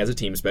working as a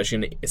team,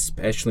 especially in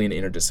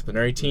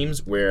interdisciplinary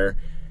teams, where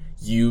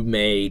you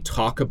may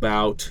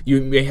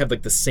have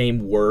like the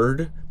same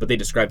word, but they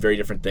describe very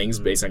different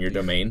things based on your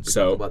domain. We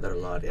talk about that a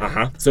lot.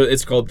 Yeah. So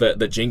it's called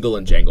the jingle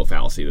and jangle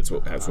fallacy. That's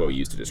what we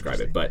use to describe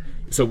it. But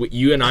so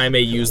you and I may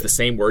use the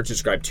same word to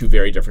describe 2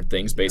 very different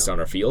things based on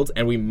our fields,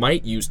 and we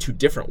might use 2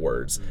 different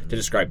words to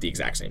describe the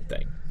exact same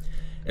thing.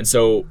 And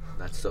so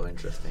that's so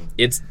interesting.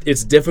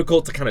 It's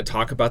difficult to kind of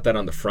talk about that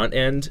on the front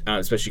end,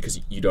 especially because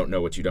you don't know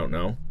what you don't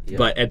know. Yeah.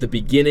 But at the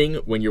beginning,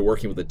 when you're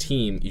working with a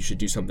team, you should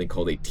do something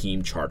called a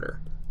team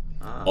charter.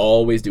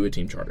 Always do a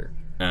team charter.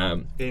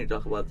 Can you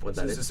talk about what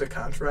that Is is? this a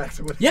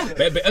contract? Yeah,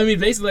 I mean,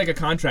 basically like a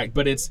contract,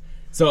 but it's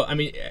so. I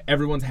mean,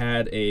 everyone's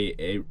had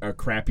a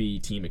crappy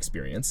team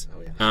experience,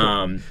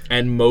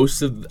 and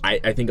most of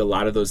I think a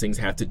lot of those things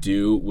have to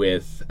do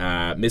with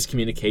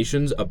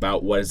miscommunications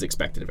about what is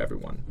expected of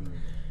everyone.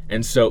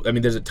 And so, I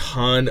mean, there's a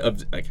ton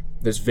of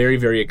there's very,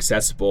 very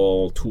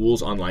accessible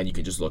tools online. You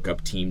can just look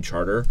up team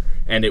charter,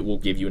 and it will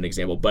give you an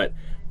example. But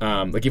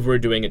like if we were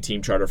doing a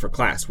team charter for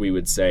class, we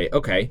would say,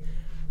 okay,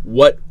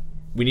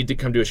 we need to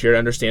come to a shared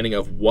understanding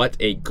of what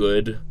a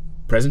good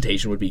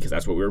presentation would be, because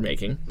that's what we were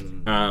making.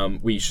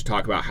 We should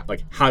talk about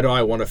how do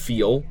I want to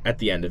feel at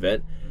the end of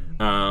it.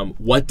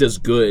 What does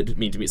good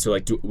mean to me? So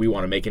do we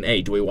want to make an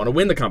A? Do we want to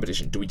win the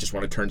competition? Do we just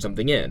want to turn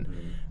something in?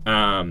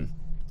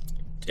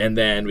 And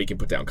then we can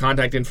put down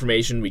contact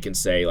information. We can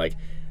say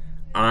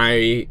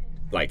I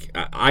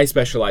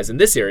specialize in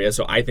this area,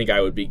 so I think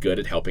I would be good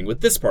at helping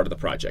with this part of the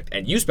project.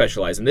 And you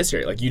specialize in this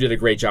area. You did a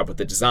great job with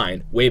the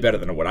design, way better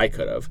than what I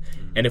could have.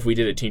 And if we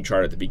did a team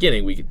chart at the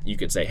beginning, you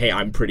could say, hey,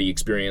 I'm pretty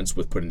experienced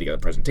with putting together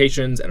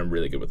presentations, and I'm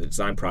really good with the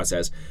design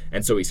process.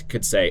 And so we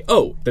could say,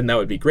 oh, then that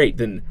would be great.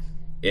 Then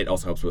it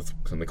also helps with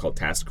something called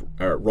task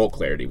or role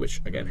clarity,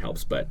 which again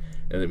helps. But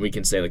and then we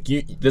can say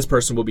this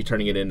person will be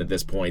turning it in at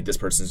this point. This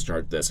person's in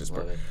charge of this.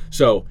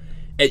 So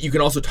you can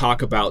also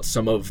talk about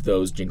some of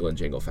those jingle and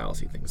jangle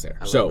fallacy things there.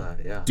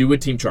 Do a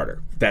team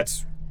charter.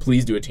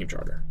 Please do a team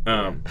charter.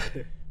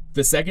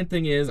 The second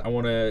thing is I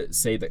want to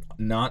say that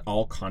not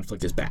all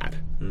conflict is bad.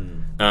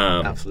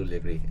 Absolutely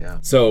agree. Yeah.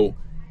 So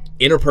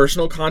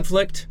interpersonal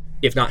conflict,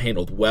 if not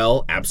handled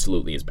well,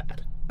 absolutely is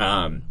bad.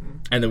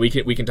 And then we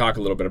can talk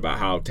a little bit about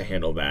how to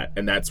handle that,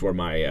 and that's where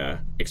my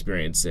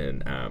experience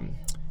in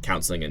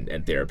counseling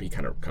and therapy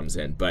kind of comes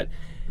in. But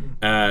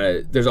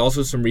there's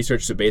also some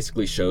research that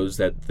basically shows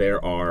that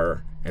there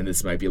are, and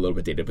this might be a little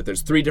bit dated, but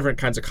there's 3 different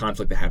kinds of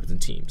conflict that happens in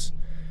teams.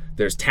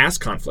 There's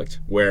task conflict,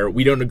 where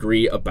we don't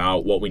agree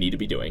about what we need to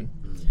be doing.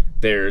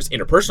 There's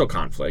interpersonal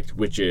conflict,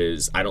 which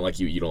is I don't like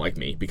you, you don't like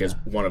me, because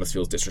one of us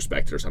feels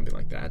disrespected or something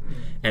like that.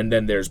 And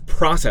then there's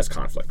process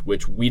conflict,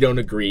 which we don't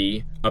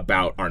agree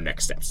about our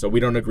next steps. So we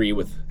don't agree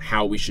with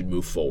how we should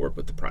move forward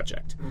with the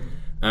project.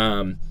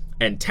 And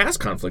task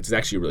conflict is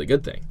actually a really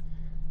good thing,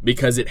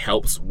 because it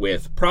helps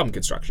with problem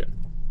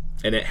construction,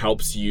 and it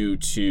helps you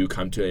to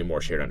come to a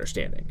more shared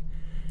understanding.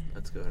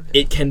 That's good.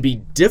 It can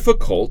be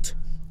difficult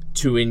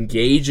to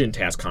engage in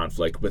task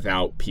conflict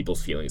without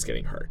people's feelings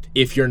getting hurt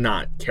if you're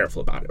not careful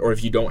about it, or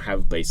if you don't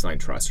have baseline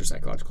trust or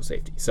psychological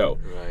safety. So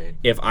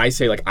if I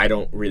say I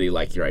don't really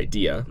like your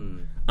idea,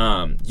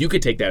 you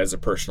could take that as a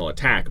personal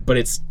attack, but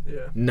it's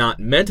not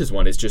meant as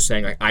one. It's just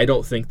saying I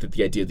don't think that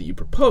the idea that you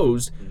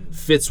proposed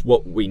fits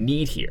what we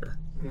need here.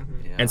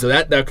 And so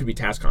that could be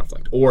task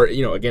conflict. Or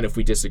again, if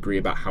we disagree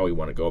about how we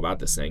want to go about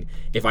this thing,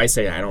 if I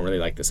say I don't really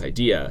like this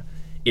idea,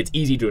 it's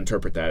easy to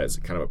interpret that as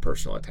kind of a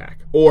personal attack,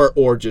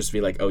 or just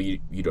be oh, you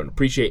don't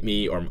appreciate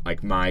me, or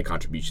my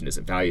contribution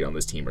isn't valued on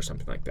this team, or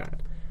something like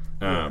that.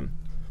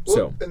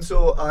 So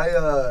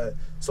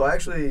I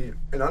actually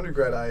in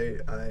undergrad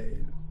I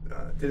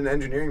did an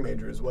engineering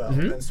major as well,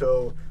 and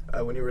so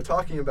when you were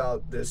talking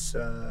about this,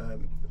 a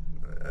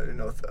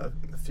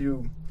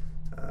few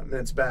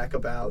minutes back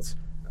about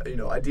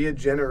idea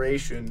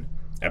generation,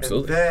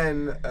 absolutely,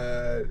 and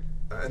then.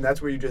 And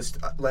that's where you just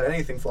let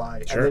anything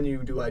fly, and then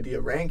you do idea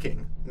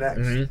ranking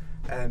next.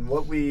 And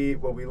what we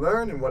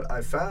learned and what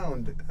I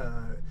found,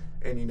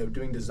 in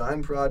doing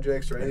design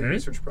projects or any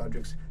research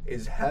projects,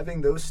 is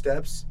having those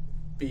steps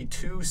be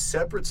 2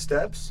 separate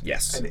steps.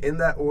 Yes. And in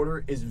that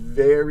order is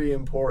very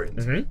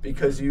important,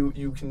 because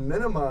you can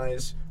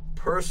minimize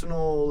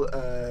personal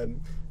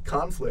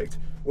conflict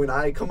when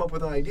I come up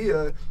with an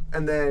idea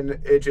and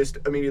then it just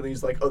immediately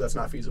is oh, that's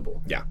not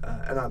feasible. Yeah.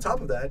 And on top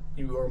of that,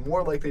 you are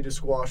more likely to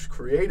squash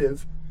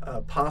creative,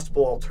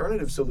 possible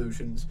alternative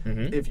solutions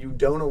if you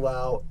don't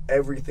allow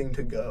everything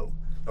to go,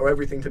 or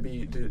everything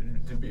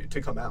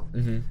to come out.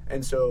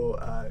 And so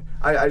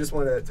I just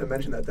wanted to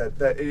mention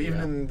that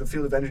even in the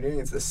field of engineering,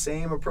 it's the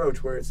same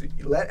approach, where it's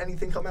let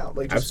anything come out,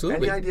 just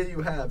absolutely, any idea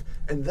you have,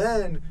 and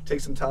then take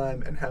some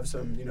time and have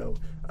some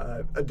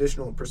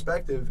additional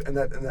perspective, and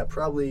that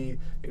probably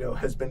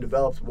has been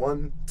developed,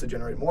 1, to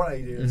generate more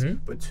ideas,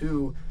 but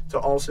 2, to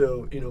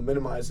also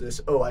minimize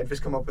this. Oh, I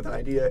just come up with an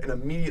idea, and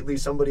immediately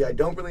somebody I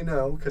don't really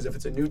know, because if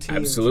it's a new team,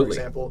 absolutely, for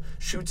example,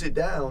 shoots it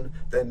down,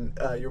 then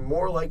you're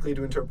more likely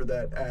to interpret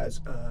that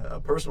as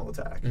a personal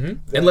attack, and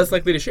less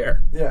likely to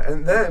share. Yeah,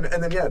 and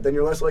then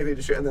you're less likely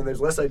to share, and then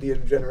there's less idea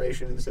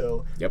generation, and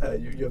so you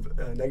have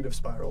a negative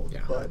spiral.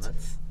 Yeah, but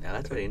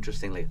that's very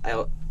interesting.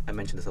 I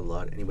mention this a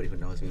lot. Anybody who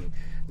knows me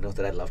knows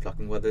that I love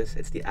talking about this.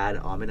 It's the ad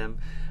hominem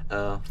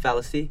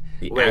fallacy.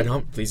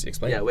 Please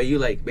explain. Yeah, where you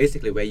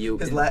basically where you.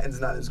 His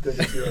Latin's not as good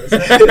as yours.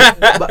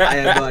 But I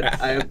am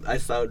not. I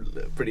sound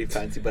pretty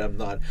fancy, but I'm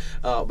not.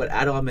 But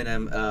ad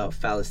hominem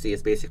fallacy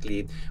is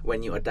basically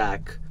when you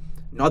attack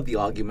not the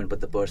argument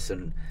but the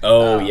person.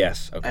 Oh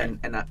yes. Okay.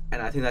 And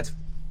I think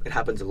it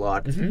happens a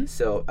lot.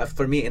 So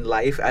for me in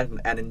life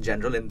and in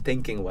general in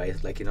thinking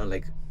wise,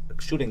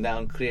 shooting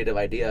down creative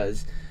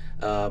ideas.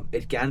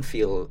 it can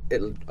feel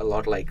a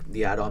lot like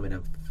the atom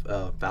in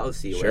a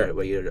fallacy, Sure.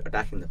 where you're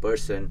attacking the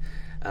person.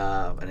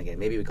 And again,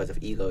 maybe because of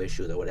ego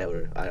issues or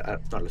whatever. I'm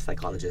not a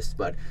psychologist,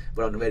 but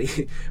on a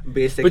very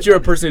basic. But you're a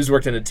person who's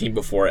worked in a team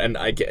before, and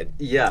I get.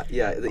 Yeah.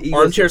 The ego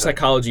Armchair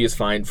psychology is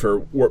fine for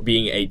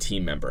being a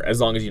team member, as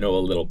long as you know a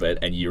little bit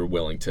and you're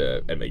willing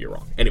to admit you're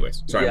wrong.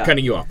 Anyways, sorry, I'm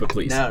cutting you off, but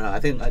please. No.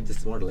 I think I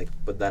just want to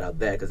put that out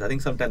there, because I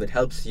think sometimes it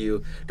helps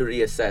you to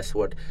reassess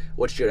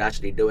what you're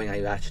actually doing. Are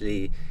you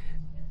actually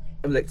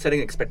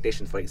setting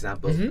expectations, for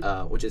example,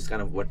 which is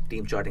kind of what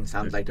team charting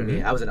sounds like to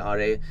me. I was an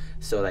RA,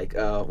 so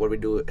what we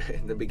do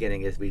in the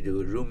beginning is we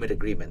do roommate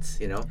agreements.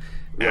 We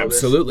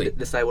Absolutely always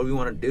decide what we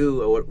want to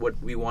do or what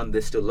we want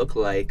this to look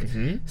like.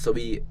 So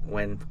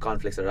when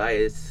conflicts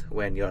arise,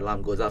 when your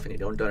alarm goes off and you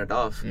don't turn it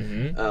off,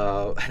 and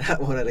I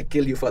want to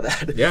kill you for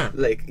that. Yeah.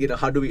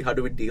 How do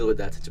we deal with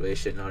that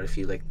situation, or if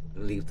you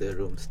leave the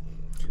rooms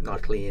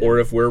not clean, or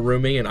if we're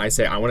rooming and I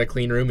say I want a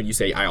clean room and you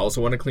say I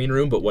also want a clean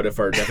room, but what if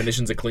our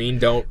definitions of clean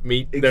don't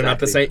meet? Exactly. They're not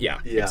the same. Yeah,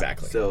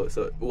 exactly. So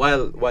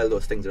while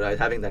those things arise,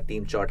 having that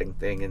team charting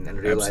thing and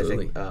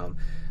realizing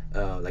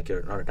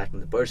you're not attacking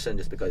the person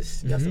just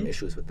because you have some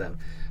issues with them,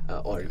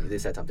 or they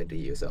said something to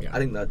you. So I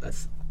think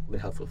that's been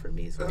helpful for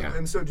me. So.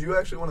 And so do you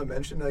actually want to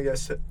mention, I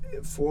guess,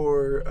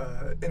 for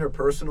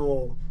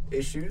interpersonal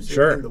issues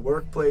in the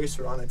workplace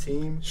or on a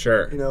team?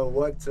 Sure.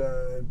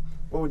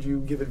 What would you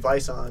give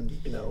advice on,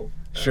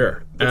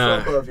 Sure. The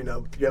trope of,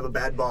 you have a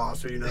bad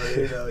boss, or, you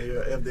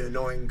have the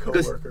annoying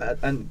coworker.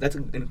 And that's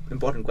an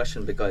important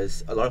question,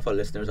 because a lot of our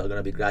listeners are going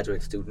to be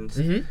graduate students.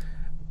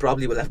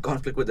 Probably will have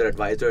conflict with their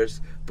advisors,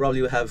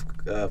 probably will have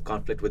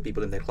conflict with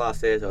people in their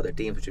classes or their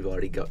teams, which we've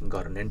already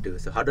gotten into.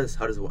 So how does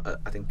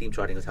I think team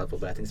charting is helpful,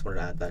 but I think I just wanted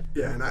to add that.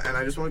 Yeah, and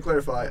I just want to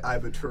clarify, I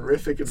have a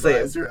terrific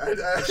advisor.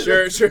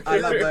 Sure. I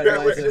love my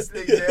advisor. Just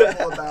an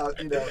example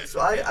about, so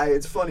I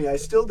it's funny, I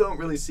still don't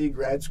really see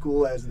grad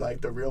school as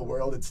the real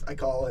world. I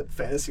call it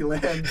fantasy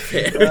land,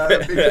 because,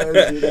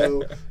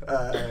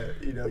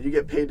 you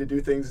get paid to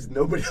do things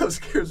nobody else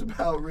cares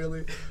about,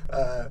 really.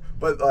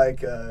 But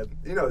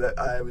that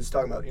I was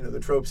talking about,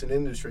 the tropes in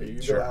industry.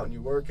 You go out and you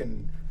work,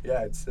 and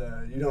it's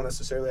you don't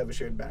necessarily have a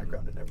shared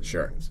background in everything.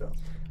 Sure. So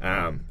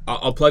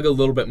I'll plug a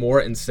little bit more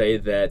and say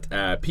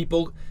that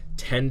people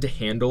tend to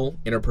handle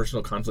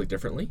interpersonal conflict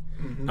differently.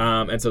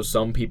 And so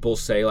some people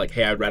say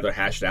hey, I'd rather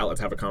hash it out, let's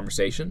have a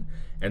conversation.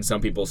 And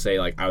some people say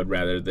I would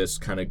rather this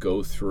kind of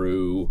go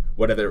through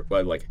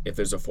if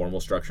there's a formal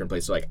structure in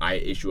place, so I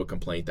issue a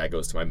complaint that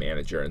goes to my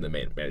manager and the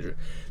manager.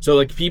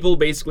 So people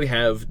basically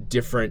have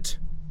different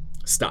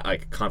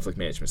conflict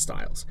management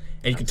styles,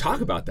 and you can talk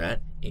about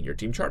that in your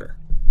team charter.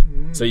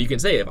 So you can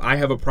say, if I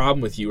have a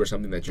problem with you or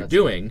something that you're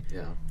doing,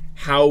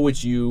 how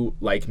would you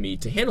like me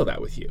to handle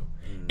that with you?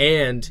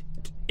 And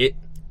it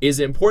is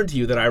important to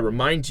you that I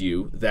remind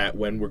you that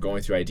when we're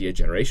going through idea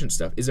generation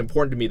stuff, it's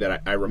important to me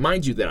that I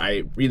remind you that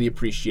I really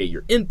appreciate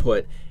your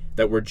input,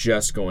 that we're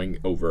just going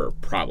over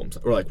problems,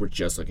 or we're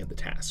just looking at the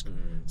task.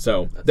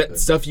 So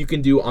that's stuff you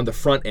can do on the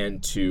front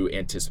end to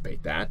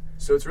anticipate that.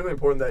 So it's really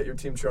important that your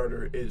team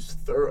charter is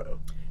thorough.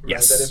 Right?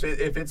 Yes. That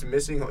if it's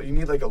missing, you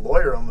need a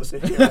lawyer almost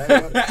in here,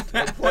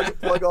 right?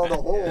 plug all the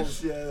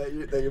holes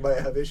that you might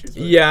have issues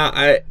with.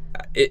 Yeah,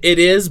 it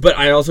is, but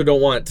I also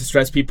don't want to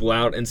stress people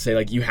out and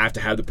say you have to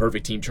have the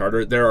perfect team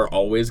charter. There are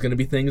always going to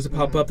be things that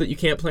pop up that you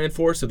can't plan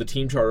for, so the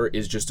team charter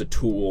is just a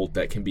tool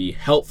that can be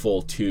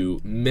helpful to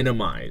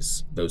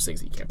minimize those things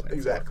that you can't plan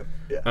Exactly.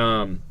 for.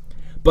 Yeah.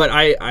 But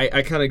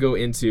I kind of go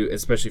into,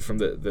 especially from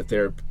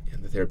the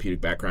therapeutic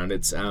background,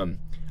 it's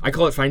I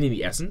call it finding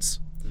the essence.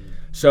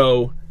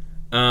 So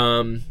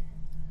gosh,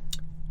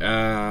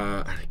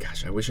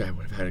 I wish I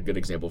would have had a good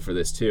example for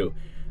this too.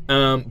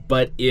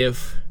 But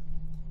if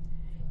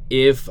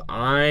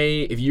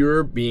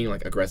you're being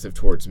aggressive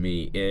towards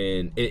me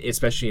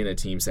especially in a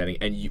team setting,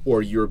 and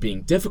or you're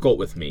being difficult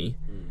with me,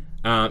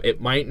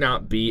 it might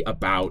not be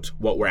about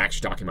what we're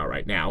actually talking about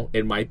right now.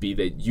 It might be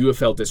that you have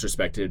felt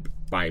disrespected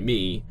by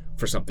me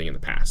for something in the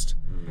past.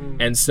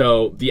 And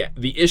so the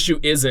issue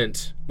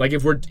isn't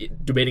if we're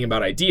debating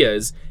about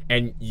ideas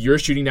and you're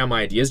shooting down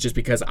my ideas just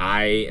because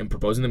I am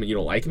proposing them and you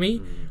don't like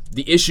me.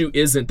 The issue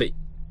isn't that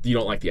you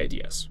don't like the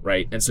ideas,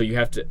 right? And so you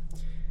have to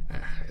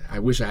I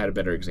wish I had a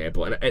better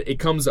example, and it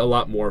comes a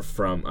lot more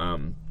from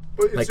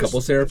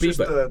couples therapy, it's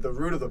just the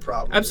root of the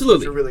problem.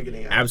 Absolutely, you're really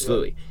getting at.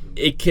 Absolutely.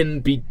 It can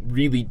be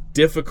really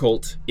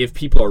difficult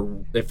if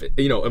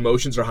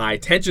emotions are high,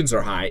 tensions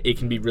are high. It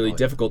can be really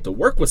difficult to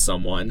work with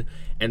someone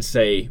and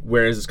say,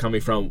 where is this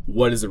coming from?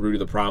 What is the root of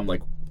the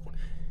problem?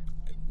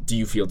 Do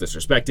you feel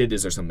disrespected?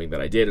 Is there something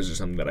that I did? Is there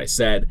something that I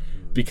said?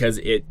 Because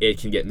it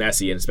can get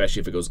messy, and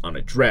especially if it goes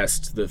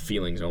unaddressed, the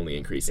feelings only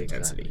increase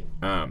intensity.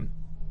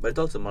 But it's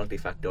also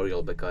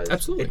multifactorial, because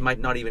Absolutely. It might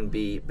not even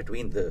be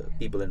between the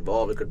people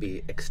involved. It could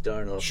be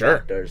external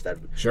factors that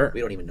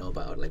we don't even know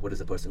about. What is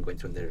the person going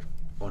through in their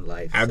own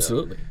life?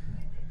 Absolutely.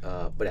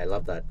 So, but I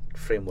love that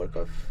framework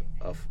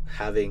of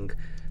having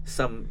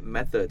some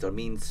methods or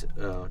means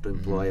to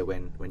employ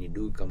when you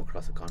do come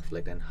across a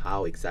conflict, and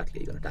how exactly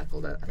you're going to tackle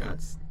that. And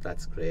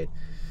that's great.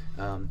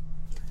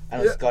 I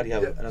know, Scott, you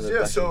have another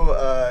question.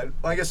 So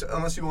I guess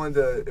unless you wanted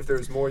to, if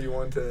there's more you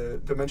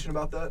wanted to mention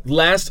about that.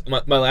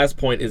 My last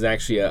point is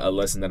actually a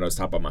lesson that I was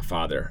taught by my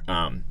father.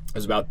 It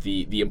was about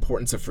the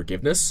importance of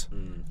forgiveness.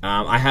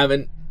 I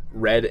haven't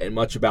read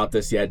much about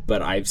this yet,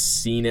 but I've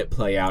seen it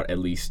play out at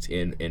least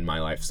in my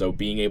life. So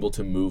being able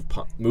to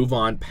move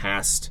on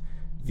past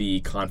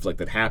the conflict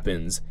that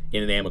happens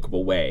in an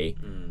amicable way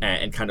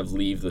and kind of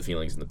leave the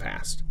feelings in the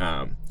past.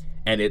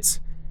 And it's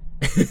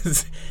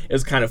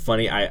it's kind of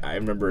funny. I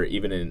remember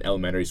even in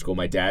elementary school,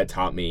 my dad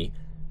taught me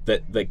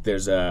that like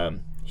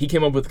he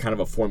came up with kind of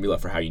a formula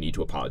for how you need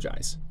to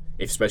apologize,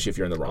 especially if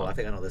you're in the wrong. Oh, I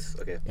think I know this.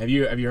 Okay. Have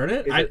you heard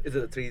it? Is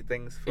it the 3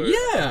 things for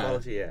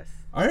apology? Yes.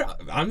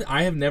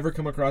 I have never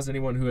come across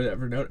anyone who had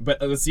ever known, but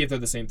let's see if they're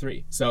the same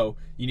 3. So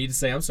you need to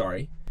say I'm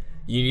sorry.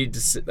 You need to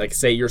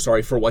say you're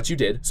sorry for what you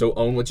did. So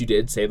own what you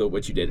did, say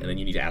what you did, and then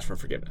you need to ask for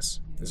forgiveness.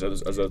 So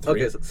those are the 3.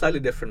 Okay, so slightly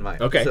different mine.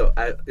 Okay. So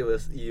it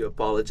was you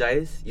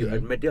apologize, you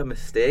admit your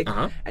mistake,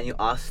 and you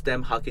ask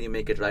them how can you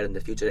make it right in the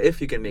future if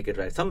you can make it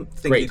right. Some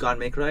things you can't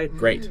make right.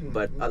 Great.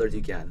 But others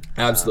you can.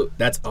 Absolutely.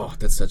 That's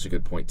such a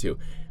good point too.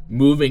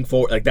 Moving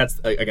forward, like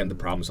that's again the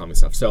problem solving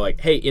stuff. So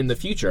like, hey, in the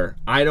future,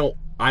 I don't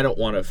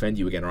want to offend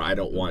you again, or I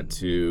don't want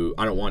to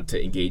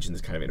engage in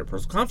this kind of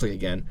interpersonal conflict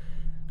again.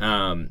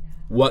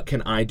 What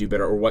can I do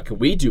better, or what can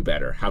we do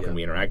better? How can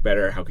we interact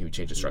better? How can we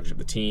change the structure of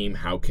the team?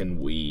 How can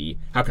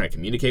I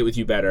communicate with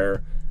you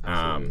better?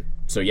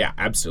 So yeah,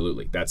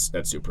 absolutely. That's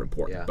super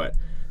important. Yeah. But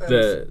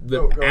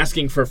the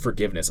asking for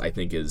forgiveness, I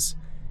think, is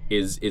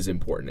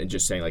important, and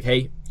just saying like,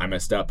 hey, I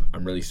messed up.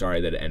 I'm really sorry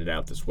that it ended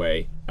out this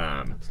way.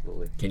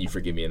 Absolutely. Can you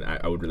forgive me? And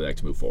I would really like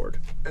to move forward.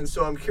 And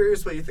so I'm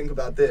curious what you think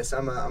about this.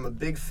 I'm a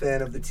big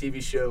fan of the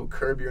TV show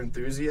Curb Your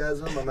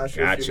Enthusiasm. I'm not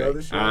sure if you know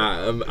the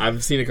show.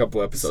 I've seen a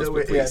couple episodes. So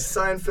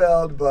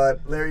Seinfeld,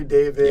 but Larry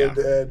David,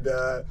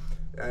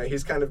 and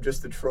he's kind of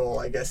just a troll,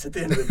 I guess, at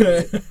the end of the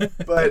day.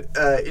 But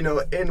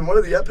in one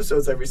of the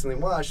episodes I recently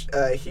watched,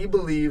 he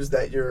believes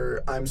that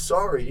your "I'm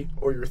sorry"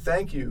 or your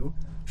 "thank you"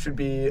 should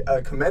be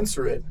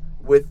commensurate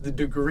with the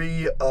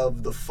degree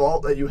of the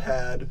fault that you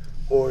had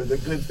or the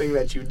good thing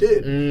that you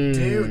did.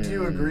 Do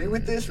you agree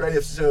with this? Right?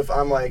 If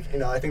I'm like,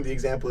 I think the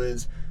example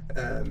is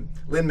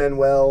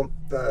Lin-Manuel,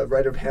 the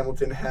writer of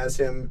Hamilton, has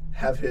him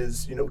have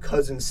his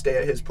cousin stay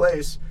at his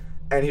place,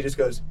 and he just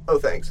goes, "Oh,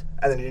 thanks,"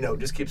 and then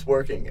just keeps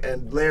working.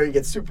 And Larry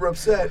gets super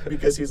upset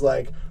because he's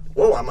like,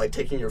 "Whoa, I'm like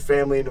taking your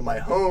family into my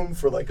home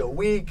for like a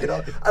week, and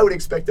I would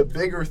expect a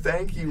bigger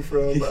thank you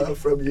from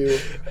you."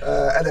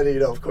 And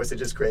then of course, it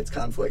just creates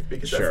conflict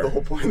because that's the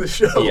whole point of the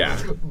show. Yeah.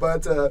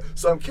 But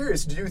so I'm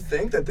curious, do you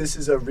think that this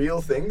is a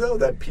real thing though,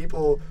 that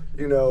people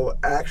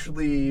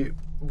actually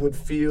would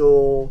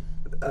feel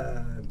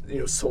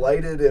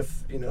slighted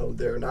if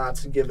they're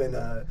not given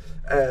a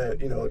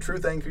true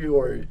thank you,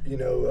 or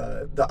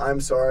the "I'm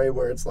sorry,"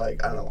 where it's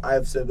like, I don't know, I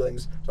have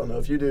siblings, don't know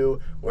if you do,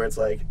 where it's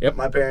like,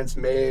 my parents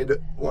made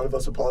one of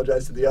us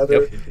apologize to the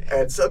other,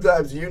 and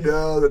sometimes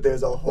that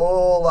there's a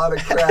whole lot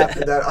of crap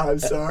in that "I'm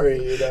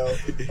sorry,"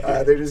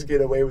 they just get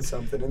away with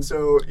something. And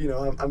so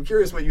I'm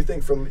curious what you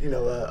think from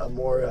a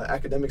more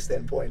academic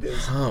standpoint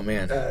is, oh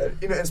man,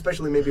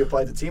 especially maybe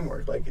applied to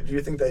teamwork. Like, do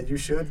you think that you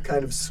should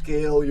kind of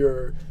scale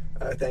your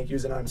thank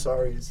yous and "I'm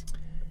sorries"?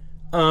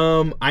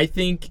 I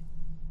think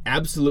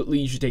absolutely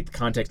you should take the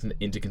context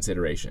into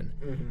consideration.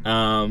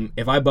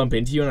 If I bump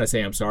into you and I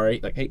say I'm sorry,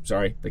 like, hey,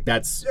 sorry, like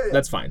that's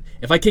fine.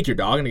 If I kick your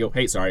dog and I go,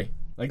 hey, sorry,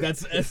 like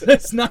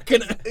that's not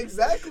gonna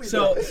exactly.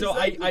 So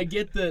I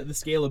get the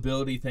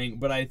scalability thing,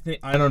 but I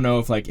don't know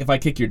if I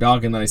kick your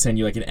dog and then I send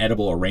you like an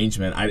edible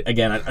arrangement,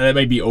 that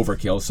might be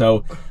overkill.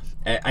 So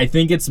I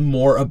think it's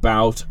more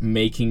about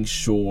making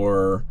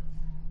sure.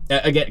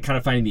 Again, kind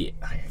of finding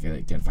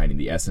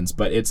the essence,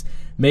 but it's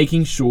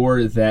making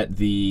sure that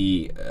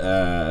the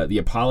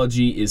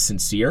apology is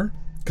sincere,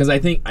 because I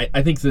think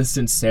the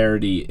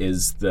sincerity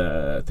is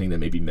the thing that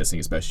may be missing,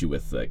 especially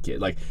with the kid.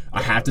 Like,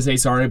 I have to say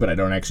sorry, but I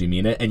don't actually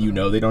mean it, and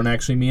they don't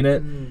actually mean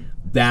it.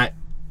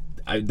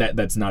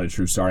 That's not a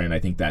true sorry, and I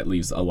think that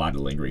leaves a lot of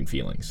lingering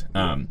feelings.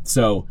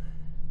 So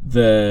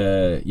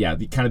the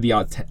kind of the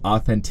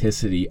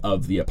authenticity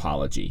of the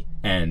apology.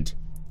 And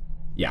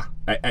yeah,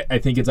 I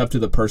think it's up to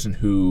the person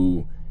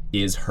who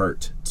is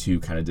hurt to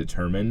kind of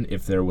determine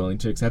if they're willing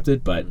to accept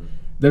it, but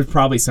there's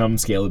probably some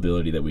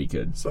scalability that we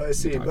could. So I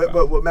see,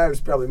 but what matters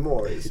probably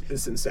more is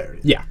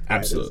sincerity. Yeah,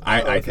 absolutely.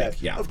 I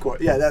think, yeah, of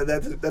course, yeah,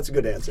 that's a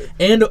good answer.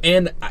 And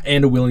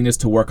a willingness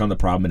to work on the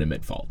problem and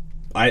admit fault.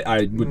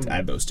 I would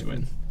add those two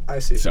in. I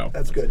see. So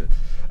that's good.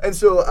 And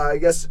so I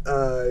guess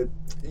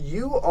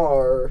you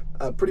are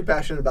pretty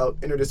passionate about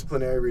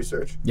interdisciplinary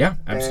research. Yeah,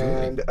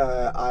 absolutely. And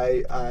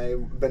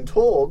I've been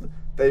told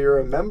that you're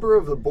a member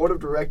of the board of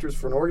directors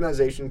for an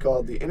organization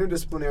called the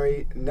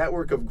Interdisciplinary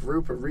Network of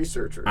Group of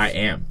Researchers. I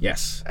am,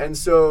 yes. And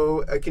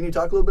so can you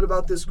talk a little bit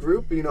about this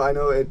group? I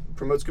know it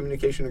promotes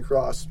communication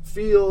across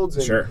fields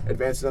and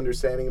advances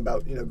understanding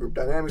about group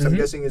dynamics. I'm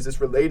guessing, is this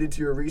related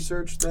to your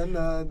research then,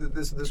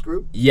 this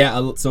group?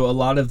 Yeah, so a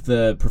lot of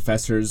the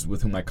professors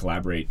with whom I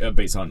collaborate,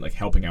 based on like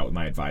helping out with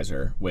my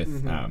advisor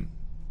with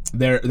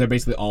they're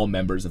basically all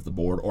members of the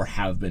board or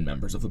have been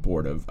members of the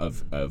board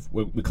of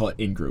what we call it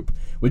in-group,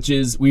 which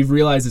is, we've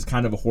realized is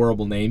kind of a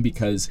horrible name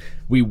because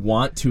we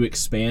want to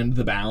expand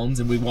the bounds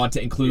and we want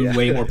to include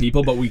way more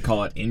people, but we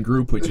call it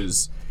in-group, which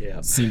is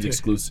seems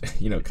exclusive,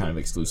 kind of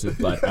exclusive.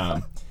 But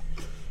I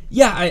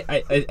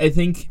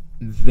think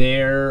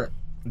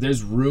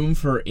there's room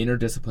for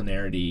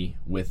interdisciplinarity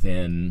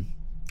within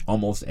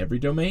almost every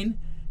domain.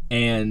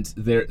 And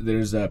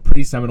there's a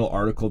pretty seminal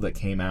article that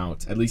came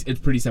out, at least it's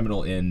pretty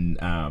seminal in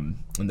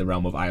the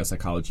realm of IO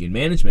psychology and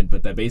management,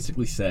 but that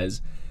basically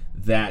says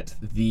that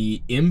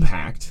the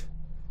impact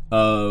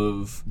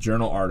of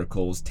journal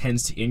articles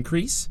tends to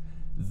increase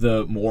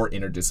the more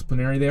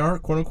interdisciplinary they are,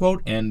 quote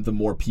unquote, and the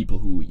more people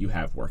who you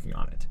have working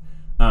on it.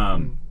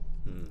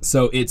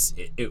 So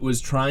it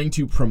was trying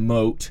to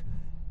promote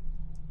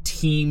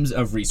teams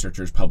of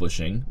researchers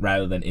publishing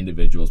rather than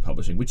individuals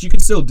publishing, which you can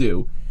still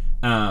do.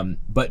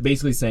 But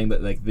basically saying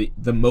that like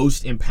the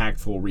most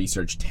impactful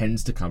research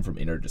tends to come from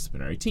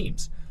interdisciplinary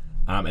teams.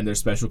 And there's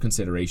special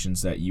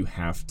considerations that you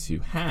have to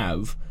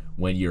have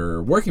when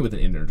you're working with an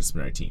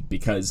interdisciplinary team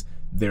because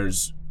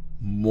there's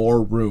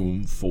more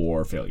room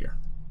for failure,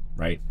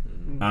 right?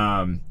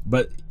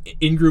 But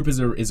In-Group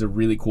is a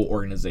really cool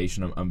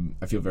organization.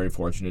 I feel very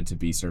fortunate to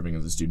be serving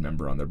as a student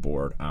member on their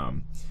board.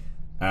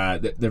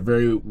 They're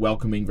very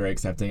welcoming, very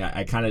accepting.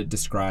 I kind of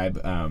describe,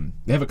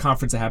 they have a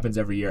conference that happens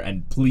every year,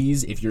 and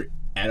please, if you're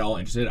at all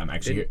interested, I'm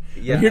actually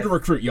here. I'm here to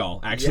recruit y'all,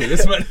 actually.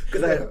 This one.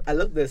 Because I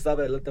looked this up,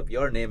 I looked up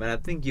your name, and I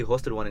think you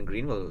hosted one in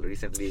Greenville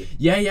recently.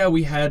 Yeah,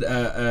 we had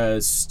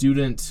a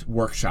student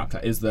workshop.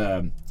 Is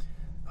the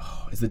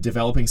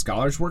Developing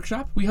Scholars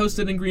Workshop we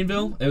hosted in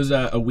Greenville. It was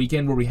a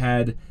weekend where we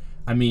had,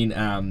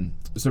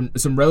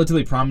 some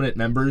relatively prominent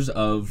members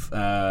of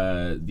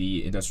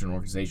the industrial and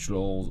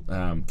organizational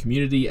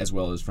community, as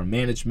well as from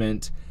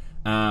management.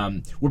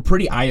 We're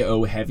pretty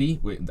IO heavy.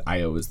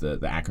 IO is the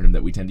acronym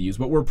that we tend to use,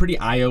 but we're pretty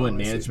IO and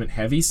management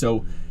heavy.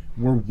 So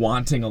we're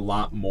wanting a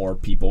lot more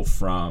people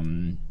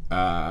from,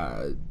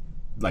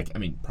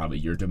 probably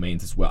your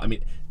domains as well.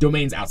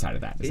 Domains outside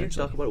of that. Can you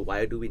talk about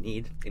why do we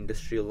need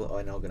industrial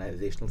and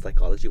organizational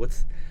psychology?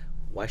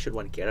 Why should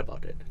one care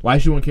about it? Why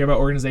should one care about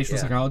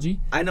organizational psychology?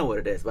 I know what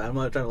it is, but I'm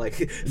not trying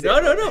to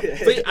No.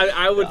 Please,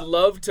 I would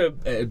love to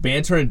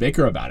banter and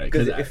bicker about it.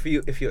 Because if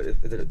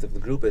the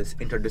group is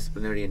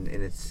interdisciplinary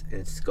in its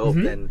scope,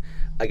 then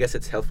I guess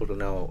it's helpful to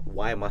know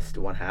why must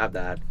one have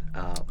that.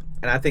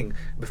 And I think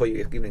before you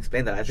even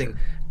explain that, I think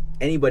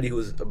anybody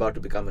who's about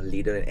to become a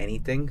leader in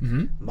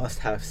anything must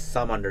have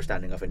some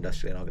understanding of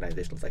industrial and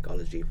organizational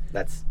psychology.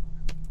 That's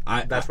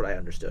what I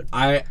understood.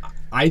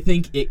 I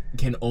think it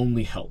can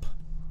only help.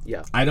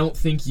 Yeah. I don't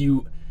think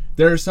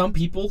there are some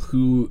people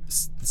who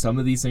some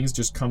of these things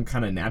just come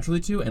kind of naturally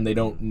to, and they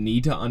don't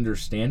need to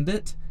understand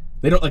it.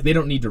 They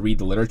don't need to read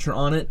the literature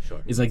on it. Sure.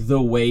 It's like the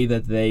way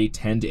that they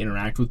tend to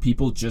interact with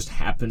people just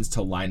happens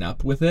to line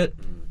up with it.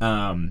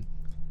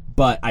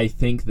 But I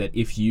think that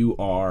if you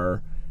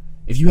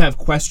have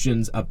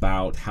questions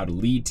about how to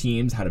lead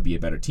teams, how to be a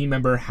better team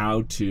member,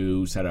 how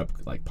to set up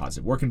like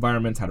positive work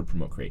environments, how to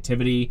promote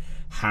creativity,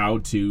 how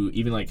to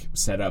even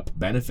set up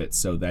benefits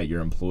so that your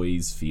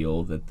employees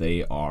feel that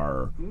they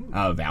are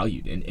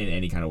valued in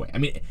any kind of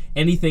way.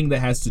 Anything that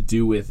has to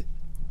do with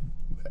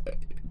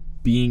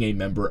being a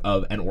member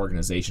of an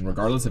organization,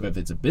 regardless of if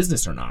it's a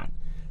business or not,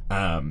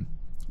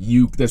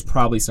 there's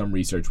probably some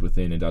research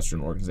within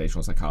industrial and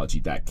organizational psychology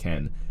that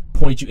can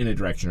point you in a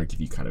direction or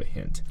give you kind of a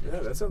hint.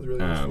 Yeah, that sounds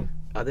really useful.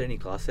 Are there any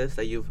classes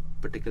that you've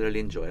particularly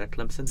enjoyed at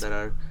Clemson that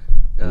are...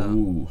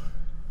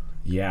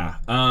 Yeah.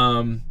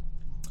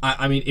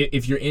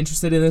 If you're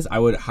interested in this, I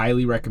would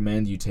highly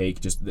recommend you take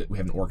we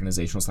have an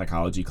organizational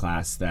psychology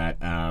class that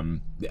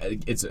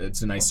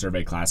it's a nice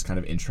survey class, kind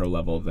of intro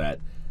level that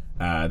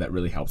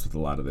really helps with a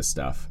lot of this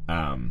stuff.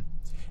 And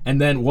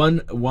then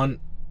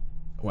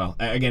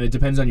again, it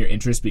depends on your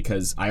interest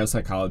because IO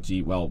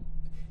psychology,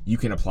 you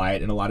can apply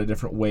it in a lot of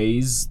different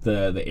ways.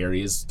 The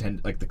areas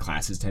the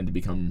classes tend to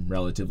become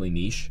relatively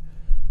niche.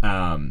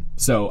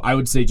 So I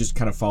would say just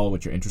kind of follow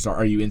what your interests are.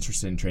 Are you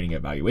interested in training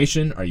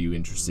evaluation? Are you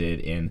interested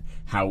in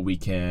how we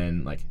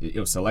can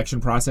selection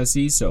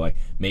processes? So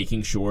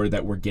making sure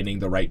that we're getting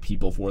the right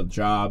people for the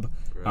job.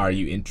 Right. Are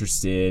you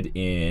interested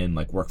in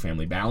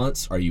work-family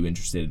balance? Are you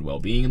interested in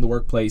well-being in the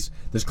workplace?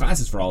 There's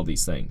classes for all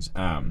these things.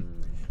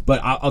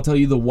 But I'll tell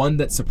you the one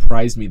that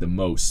surprised me the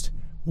most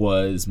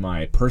was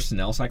my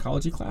personnel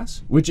psychology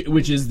class, which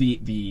is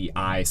the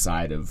I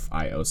side of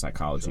IO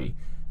psychology.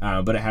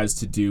 Sure. But it has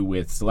to do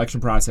with selection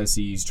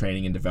processes,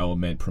 training and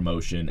development,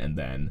 promotion, and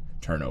then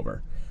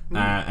turnover.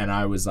 And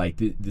I was like,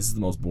 this is the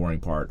most boring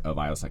part of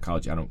IO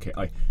psychology. I don't care.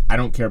 I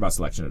don't care about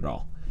selection at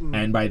all.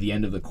 And by the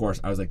end of the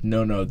course, I was like,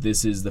 no,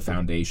 this is the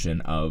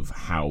foundation of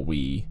how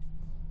you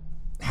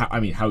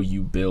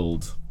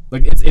build.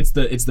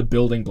 It's the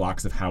building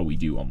blocks of how we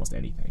do almost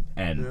anything.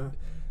 And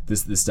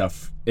this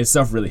stuff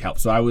really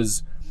helps. So I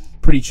was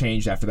pretty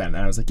changed after that, and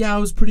I was like, I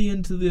was pretty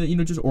into the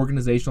just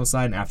organizational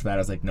side. And after that, I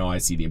was like, no, I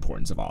see the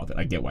importance of all of it.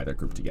 I get why they're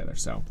grouped together.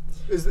 So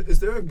is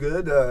there a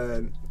good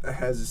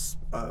has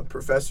a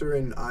professor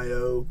in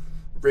IO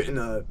written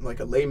a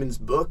layman's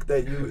book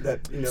that you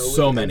know.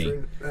 So many.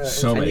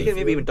 So And many. you can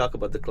maybe even talk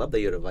about the club that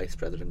you're a vice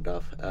president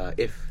of,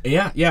 if.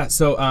 Yeah.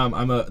 So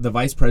I'm the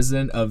vice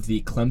president of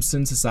the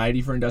Clemson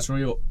Society for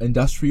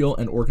Industrial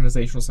and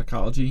Organizational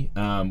Psychology.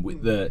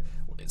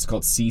 It's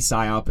called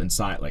CSIOP,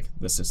 and like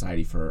the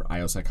Society for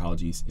IO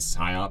Psychology is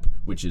SIOP,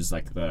 which is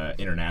like the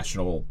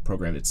international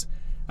program. It's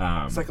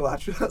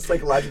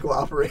psychological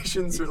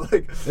operations, or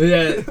like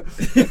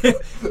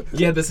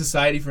the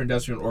Society for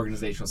Industrial and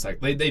Organizational Psych.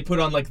 They put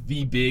on like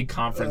the big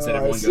conference that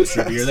everyone goes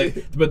to every year.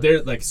 But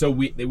they're like, so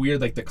we're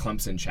like the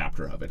Clemson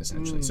chapter of it,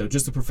 essentially. So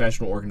just a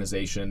professional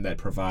organization that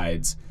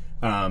provides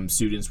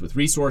students with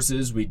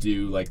resources. We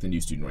do like the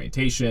new student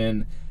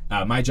orientation.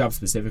 My job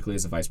specifically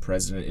as a vice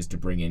president is to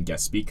bring in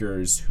guest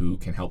speakers who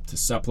can help to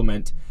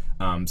supplement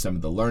some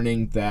of the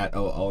learning that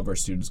all of our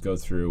students go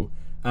through.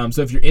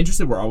 So if you're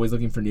interested, we're always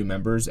looking for new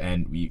members,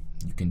 and you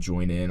can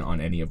join in on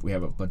we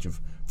have a bunch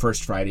of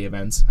First Friday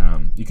events.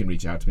 You can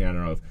reach out to me. I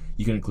don't know if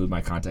you can include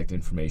my contact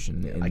information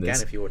in this. I can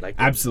if you would like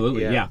to.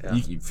 Absolutely, yeah.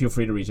 You feel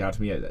free to reach out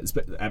to me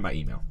at my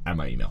email.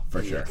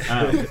 For sure.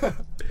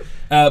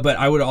 But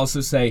I would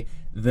also say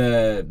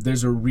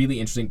there's a really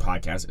interesting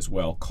podcast as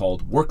well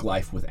called Work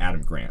Life with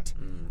Adam Grant.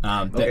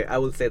 Okay, I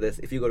will say this.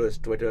 If you go to his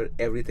Twitter,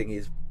 everything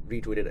he's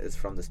retweeted is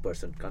from this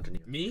person. Continue.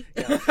 Me?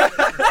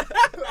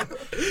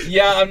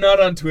 Yeah, I'm not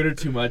on Twitter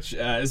too much,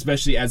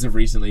 especially as of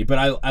recently, but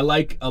I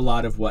like a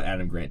lot of what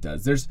Adam Grant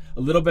does. There's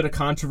a little bit of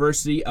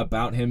controversy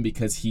about him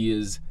because he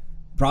is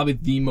probably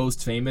the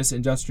most famous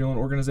industrial and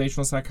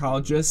organizational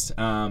psychologist,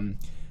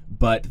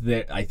 but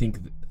I think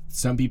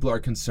some people are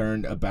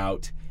concerned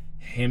about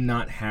him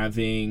not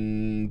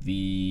having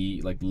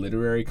the like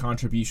literary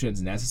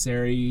contributions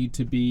necessary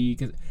to be...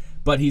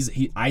 But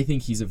I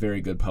think he's a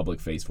very good public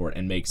face for it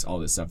and makes all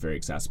this stuff very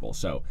accessible.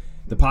 So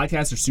the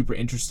podcasts are super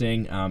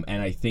interesting,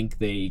 and I think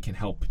they can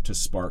help to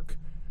spark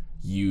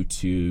you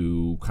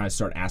to kind of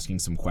start asking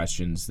some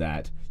questions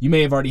that you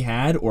may have already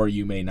had or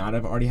you may not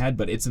have already had.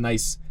 But it's a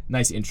nice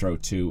intro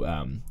to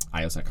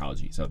IO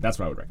psychology. So that's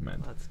what I would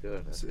recommend. That's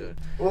good. That's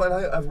good. Well, and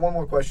I have one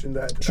more question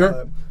that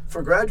sure.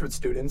 For graduate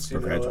students,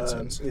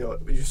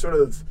 you sort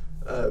of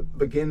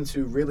begin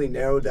to really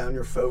narrow down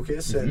your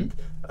focus, and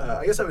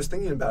I guess I was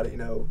thinking about it.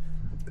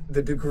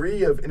 The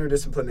degree of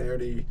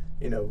interdisciplinarity,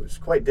 is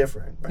quite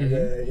different, right?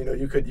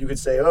 You could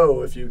say,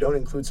 if you don't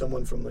include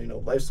someone from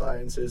life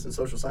sciences and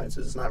social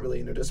sciences, it's not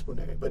really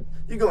interdisciplinary. But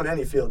you go in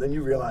any field, and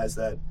you realize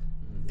that,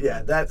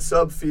 that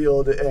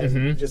subfield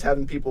and just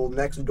having people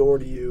next door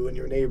to you and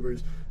your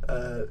neighbors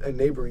and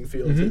neighboring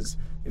fields is,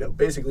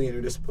 basically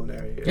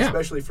interdisciplinary,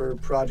 especially for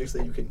projects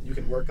that you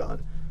can work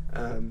on.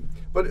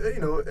 But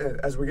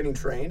as we're getting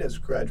trained as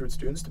graduate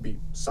students to be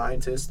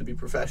scientists, to be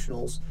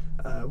professionals,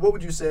 what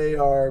would you say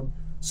are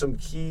some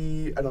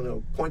key,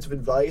 points of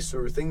advice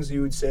or things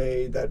you would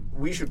say that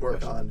we should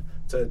work on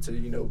to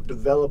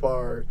develop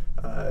our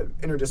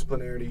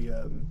interdisciplinary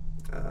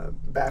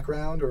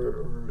background,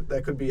 or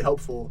that could be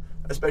helpful,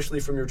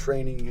 especially from your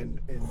training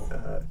in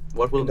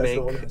what will make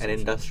an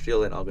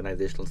industrial and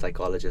organizational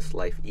psychologist's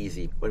life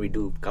easy when we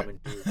do come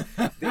into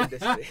the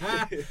industry?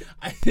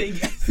 I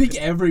think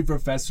every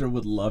professor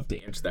would love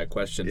to answer that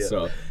question. Yeah.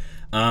 So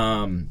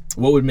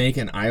what would make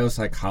an IO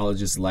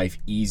psychologist's life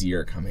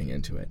easier coming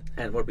into it?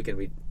 And what can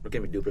we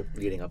do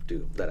leading up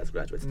to that as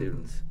graduate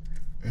students?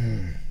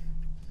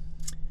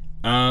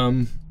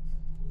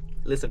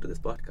 Listen to this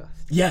podcast.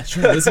 Yeah,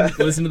 sure.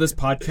 Listen to this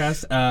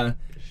podcast.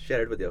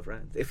 Share it with your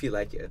friends if you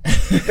like it.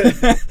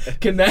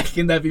 Can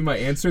that be my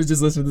answer?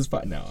 Just listen to this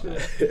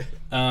podcast.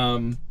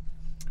 No.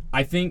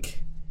 I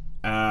think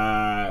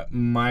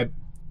my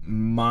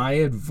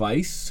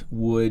advice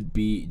would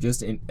be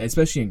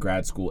especially in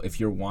grad school, if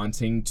you're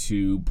wanting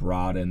to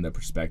broaden the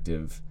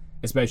perspective,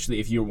 especially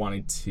if you're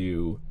wanting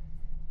to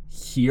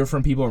hear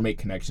from people or make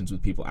connections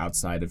with people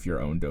outside of your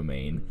own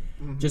domain,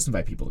 just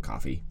invite people to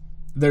coffee.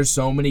 There's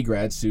so many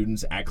grad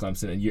students at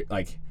Clemson, and you're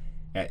like,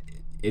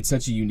 it's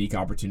such a unique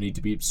opportunity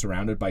to be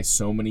surrounded by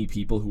so many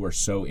people who are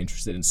so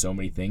interested in so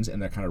many things,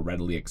 and they're kind of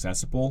readily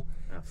accessible.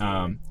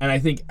 And I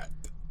think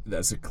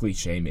that's a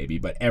cliche maybe,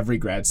 but every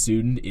grad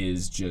student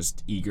is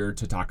just eager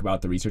to talk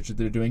about the research that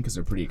they're doing because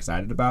they're pretty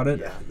excited about it.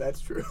 Yeah,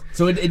 that's true.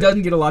 So it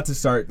doesn't get a lot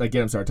to get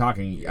them started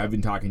talking. I've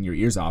been talking your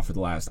ears off for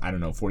the last,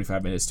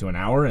 45 minutes to an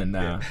hour, and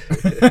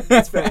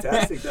that's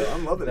fantastic though.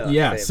 I'm loving it.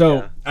 Yeah,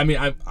 so I mean,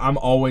 I'm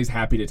always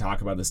happy to talk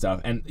about this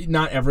stuff, and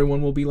not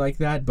everyone will be like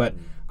that, but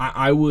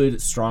I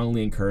would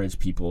strongly encourage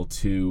people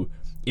to,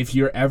 if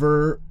you're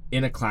ever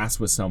in a class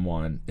with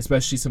someone,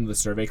 especially some of the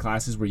survey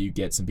classes where you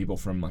get some people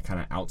from like kind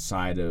of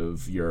outside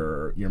of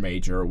your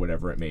major or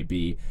whatever it may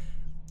be,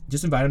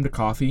 just invite them to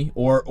coffee,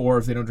 or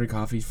if they don't drink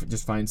coffee,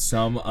 just find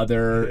some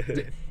other,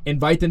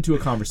 invite them to a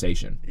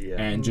conversation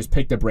and just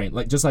pick their brain,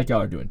 just like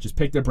y'all are doing. Just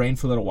pick their brain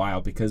for a little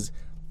while, because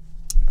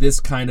this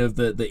kind of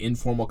the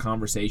informal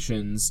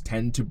conversations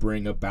tend to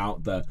bring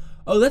about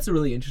that's a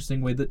really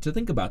interesting way to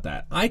think about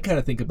that. I kind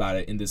of think about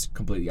it in this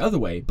completely other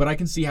way, but I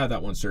can see how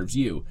that one serves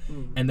you.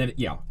 And then,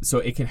 so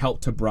it can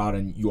help to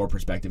broaden your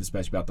perspective,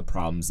 especially about the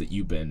problems that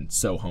you've been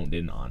so honed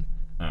in on.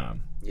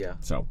 Yeah.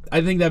 So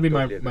I think that'd be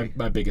Totally my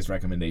agree. biggest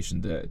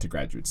recommendation to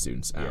graduate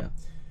students. Yeah.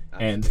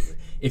 And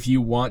Absolutely. if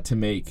you want to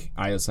make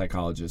IO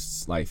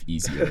psychologists' life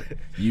easier,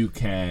 you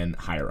can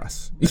hire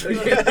us. Nice.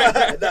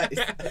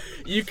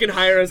 You can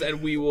hire us,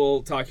 and we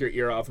will talk your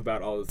ear off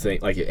about all the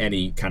things, like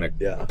any kind of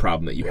Yeah.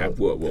 problem that you have.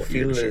 We'll the ear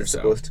field to share. is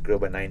supposed to grow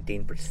by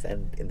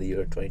 19% in the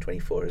year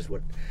 2024 is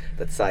what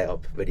that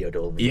PsyOp video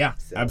told me. Yeah,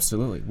 So,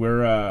 absolutely.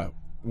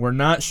 We're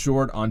not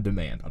short on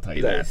demand. I'll tell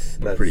you Nice.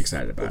 that. We're pretty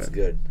excited about that's it.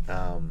 good.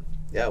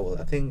 Yeah, well,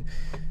 I think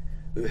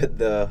we've hit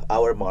the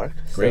hour mark.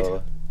 Great.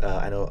 So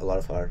I know a lot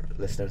of our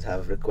listeners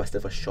have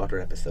requested for shorter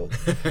episodes,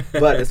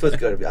 but this was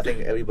good. I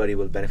think everybody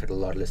will benefit a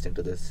lot listening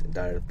to this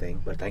entire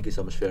thing. But thank you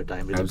so much for your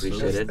time. Really Absolutely.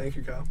 appreciate Yes, it. thank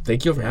you, Kyle.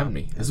 Thank you for having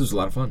me. This was a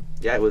lot of fun.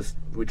 Yeah, it was.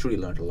 We truly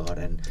learned a lot,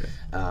 and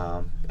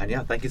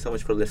yeah, thank you so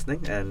much for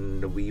listening.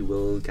 And we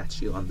will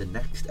catch you on the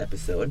next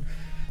episode.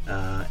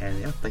 And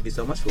yeah, thank you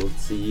so much. We'll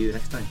see you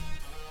next time.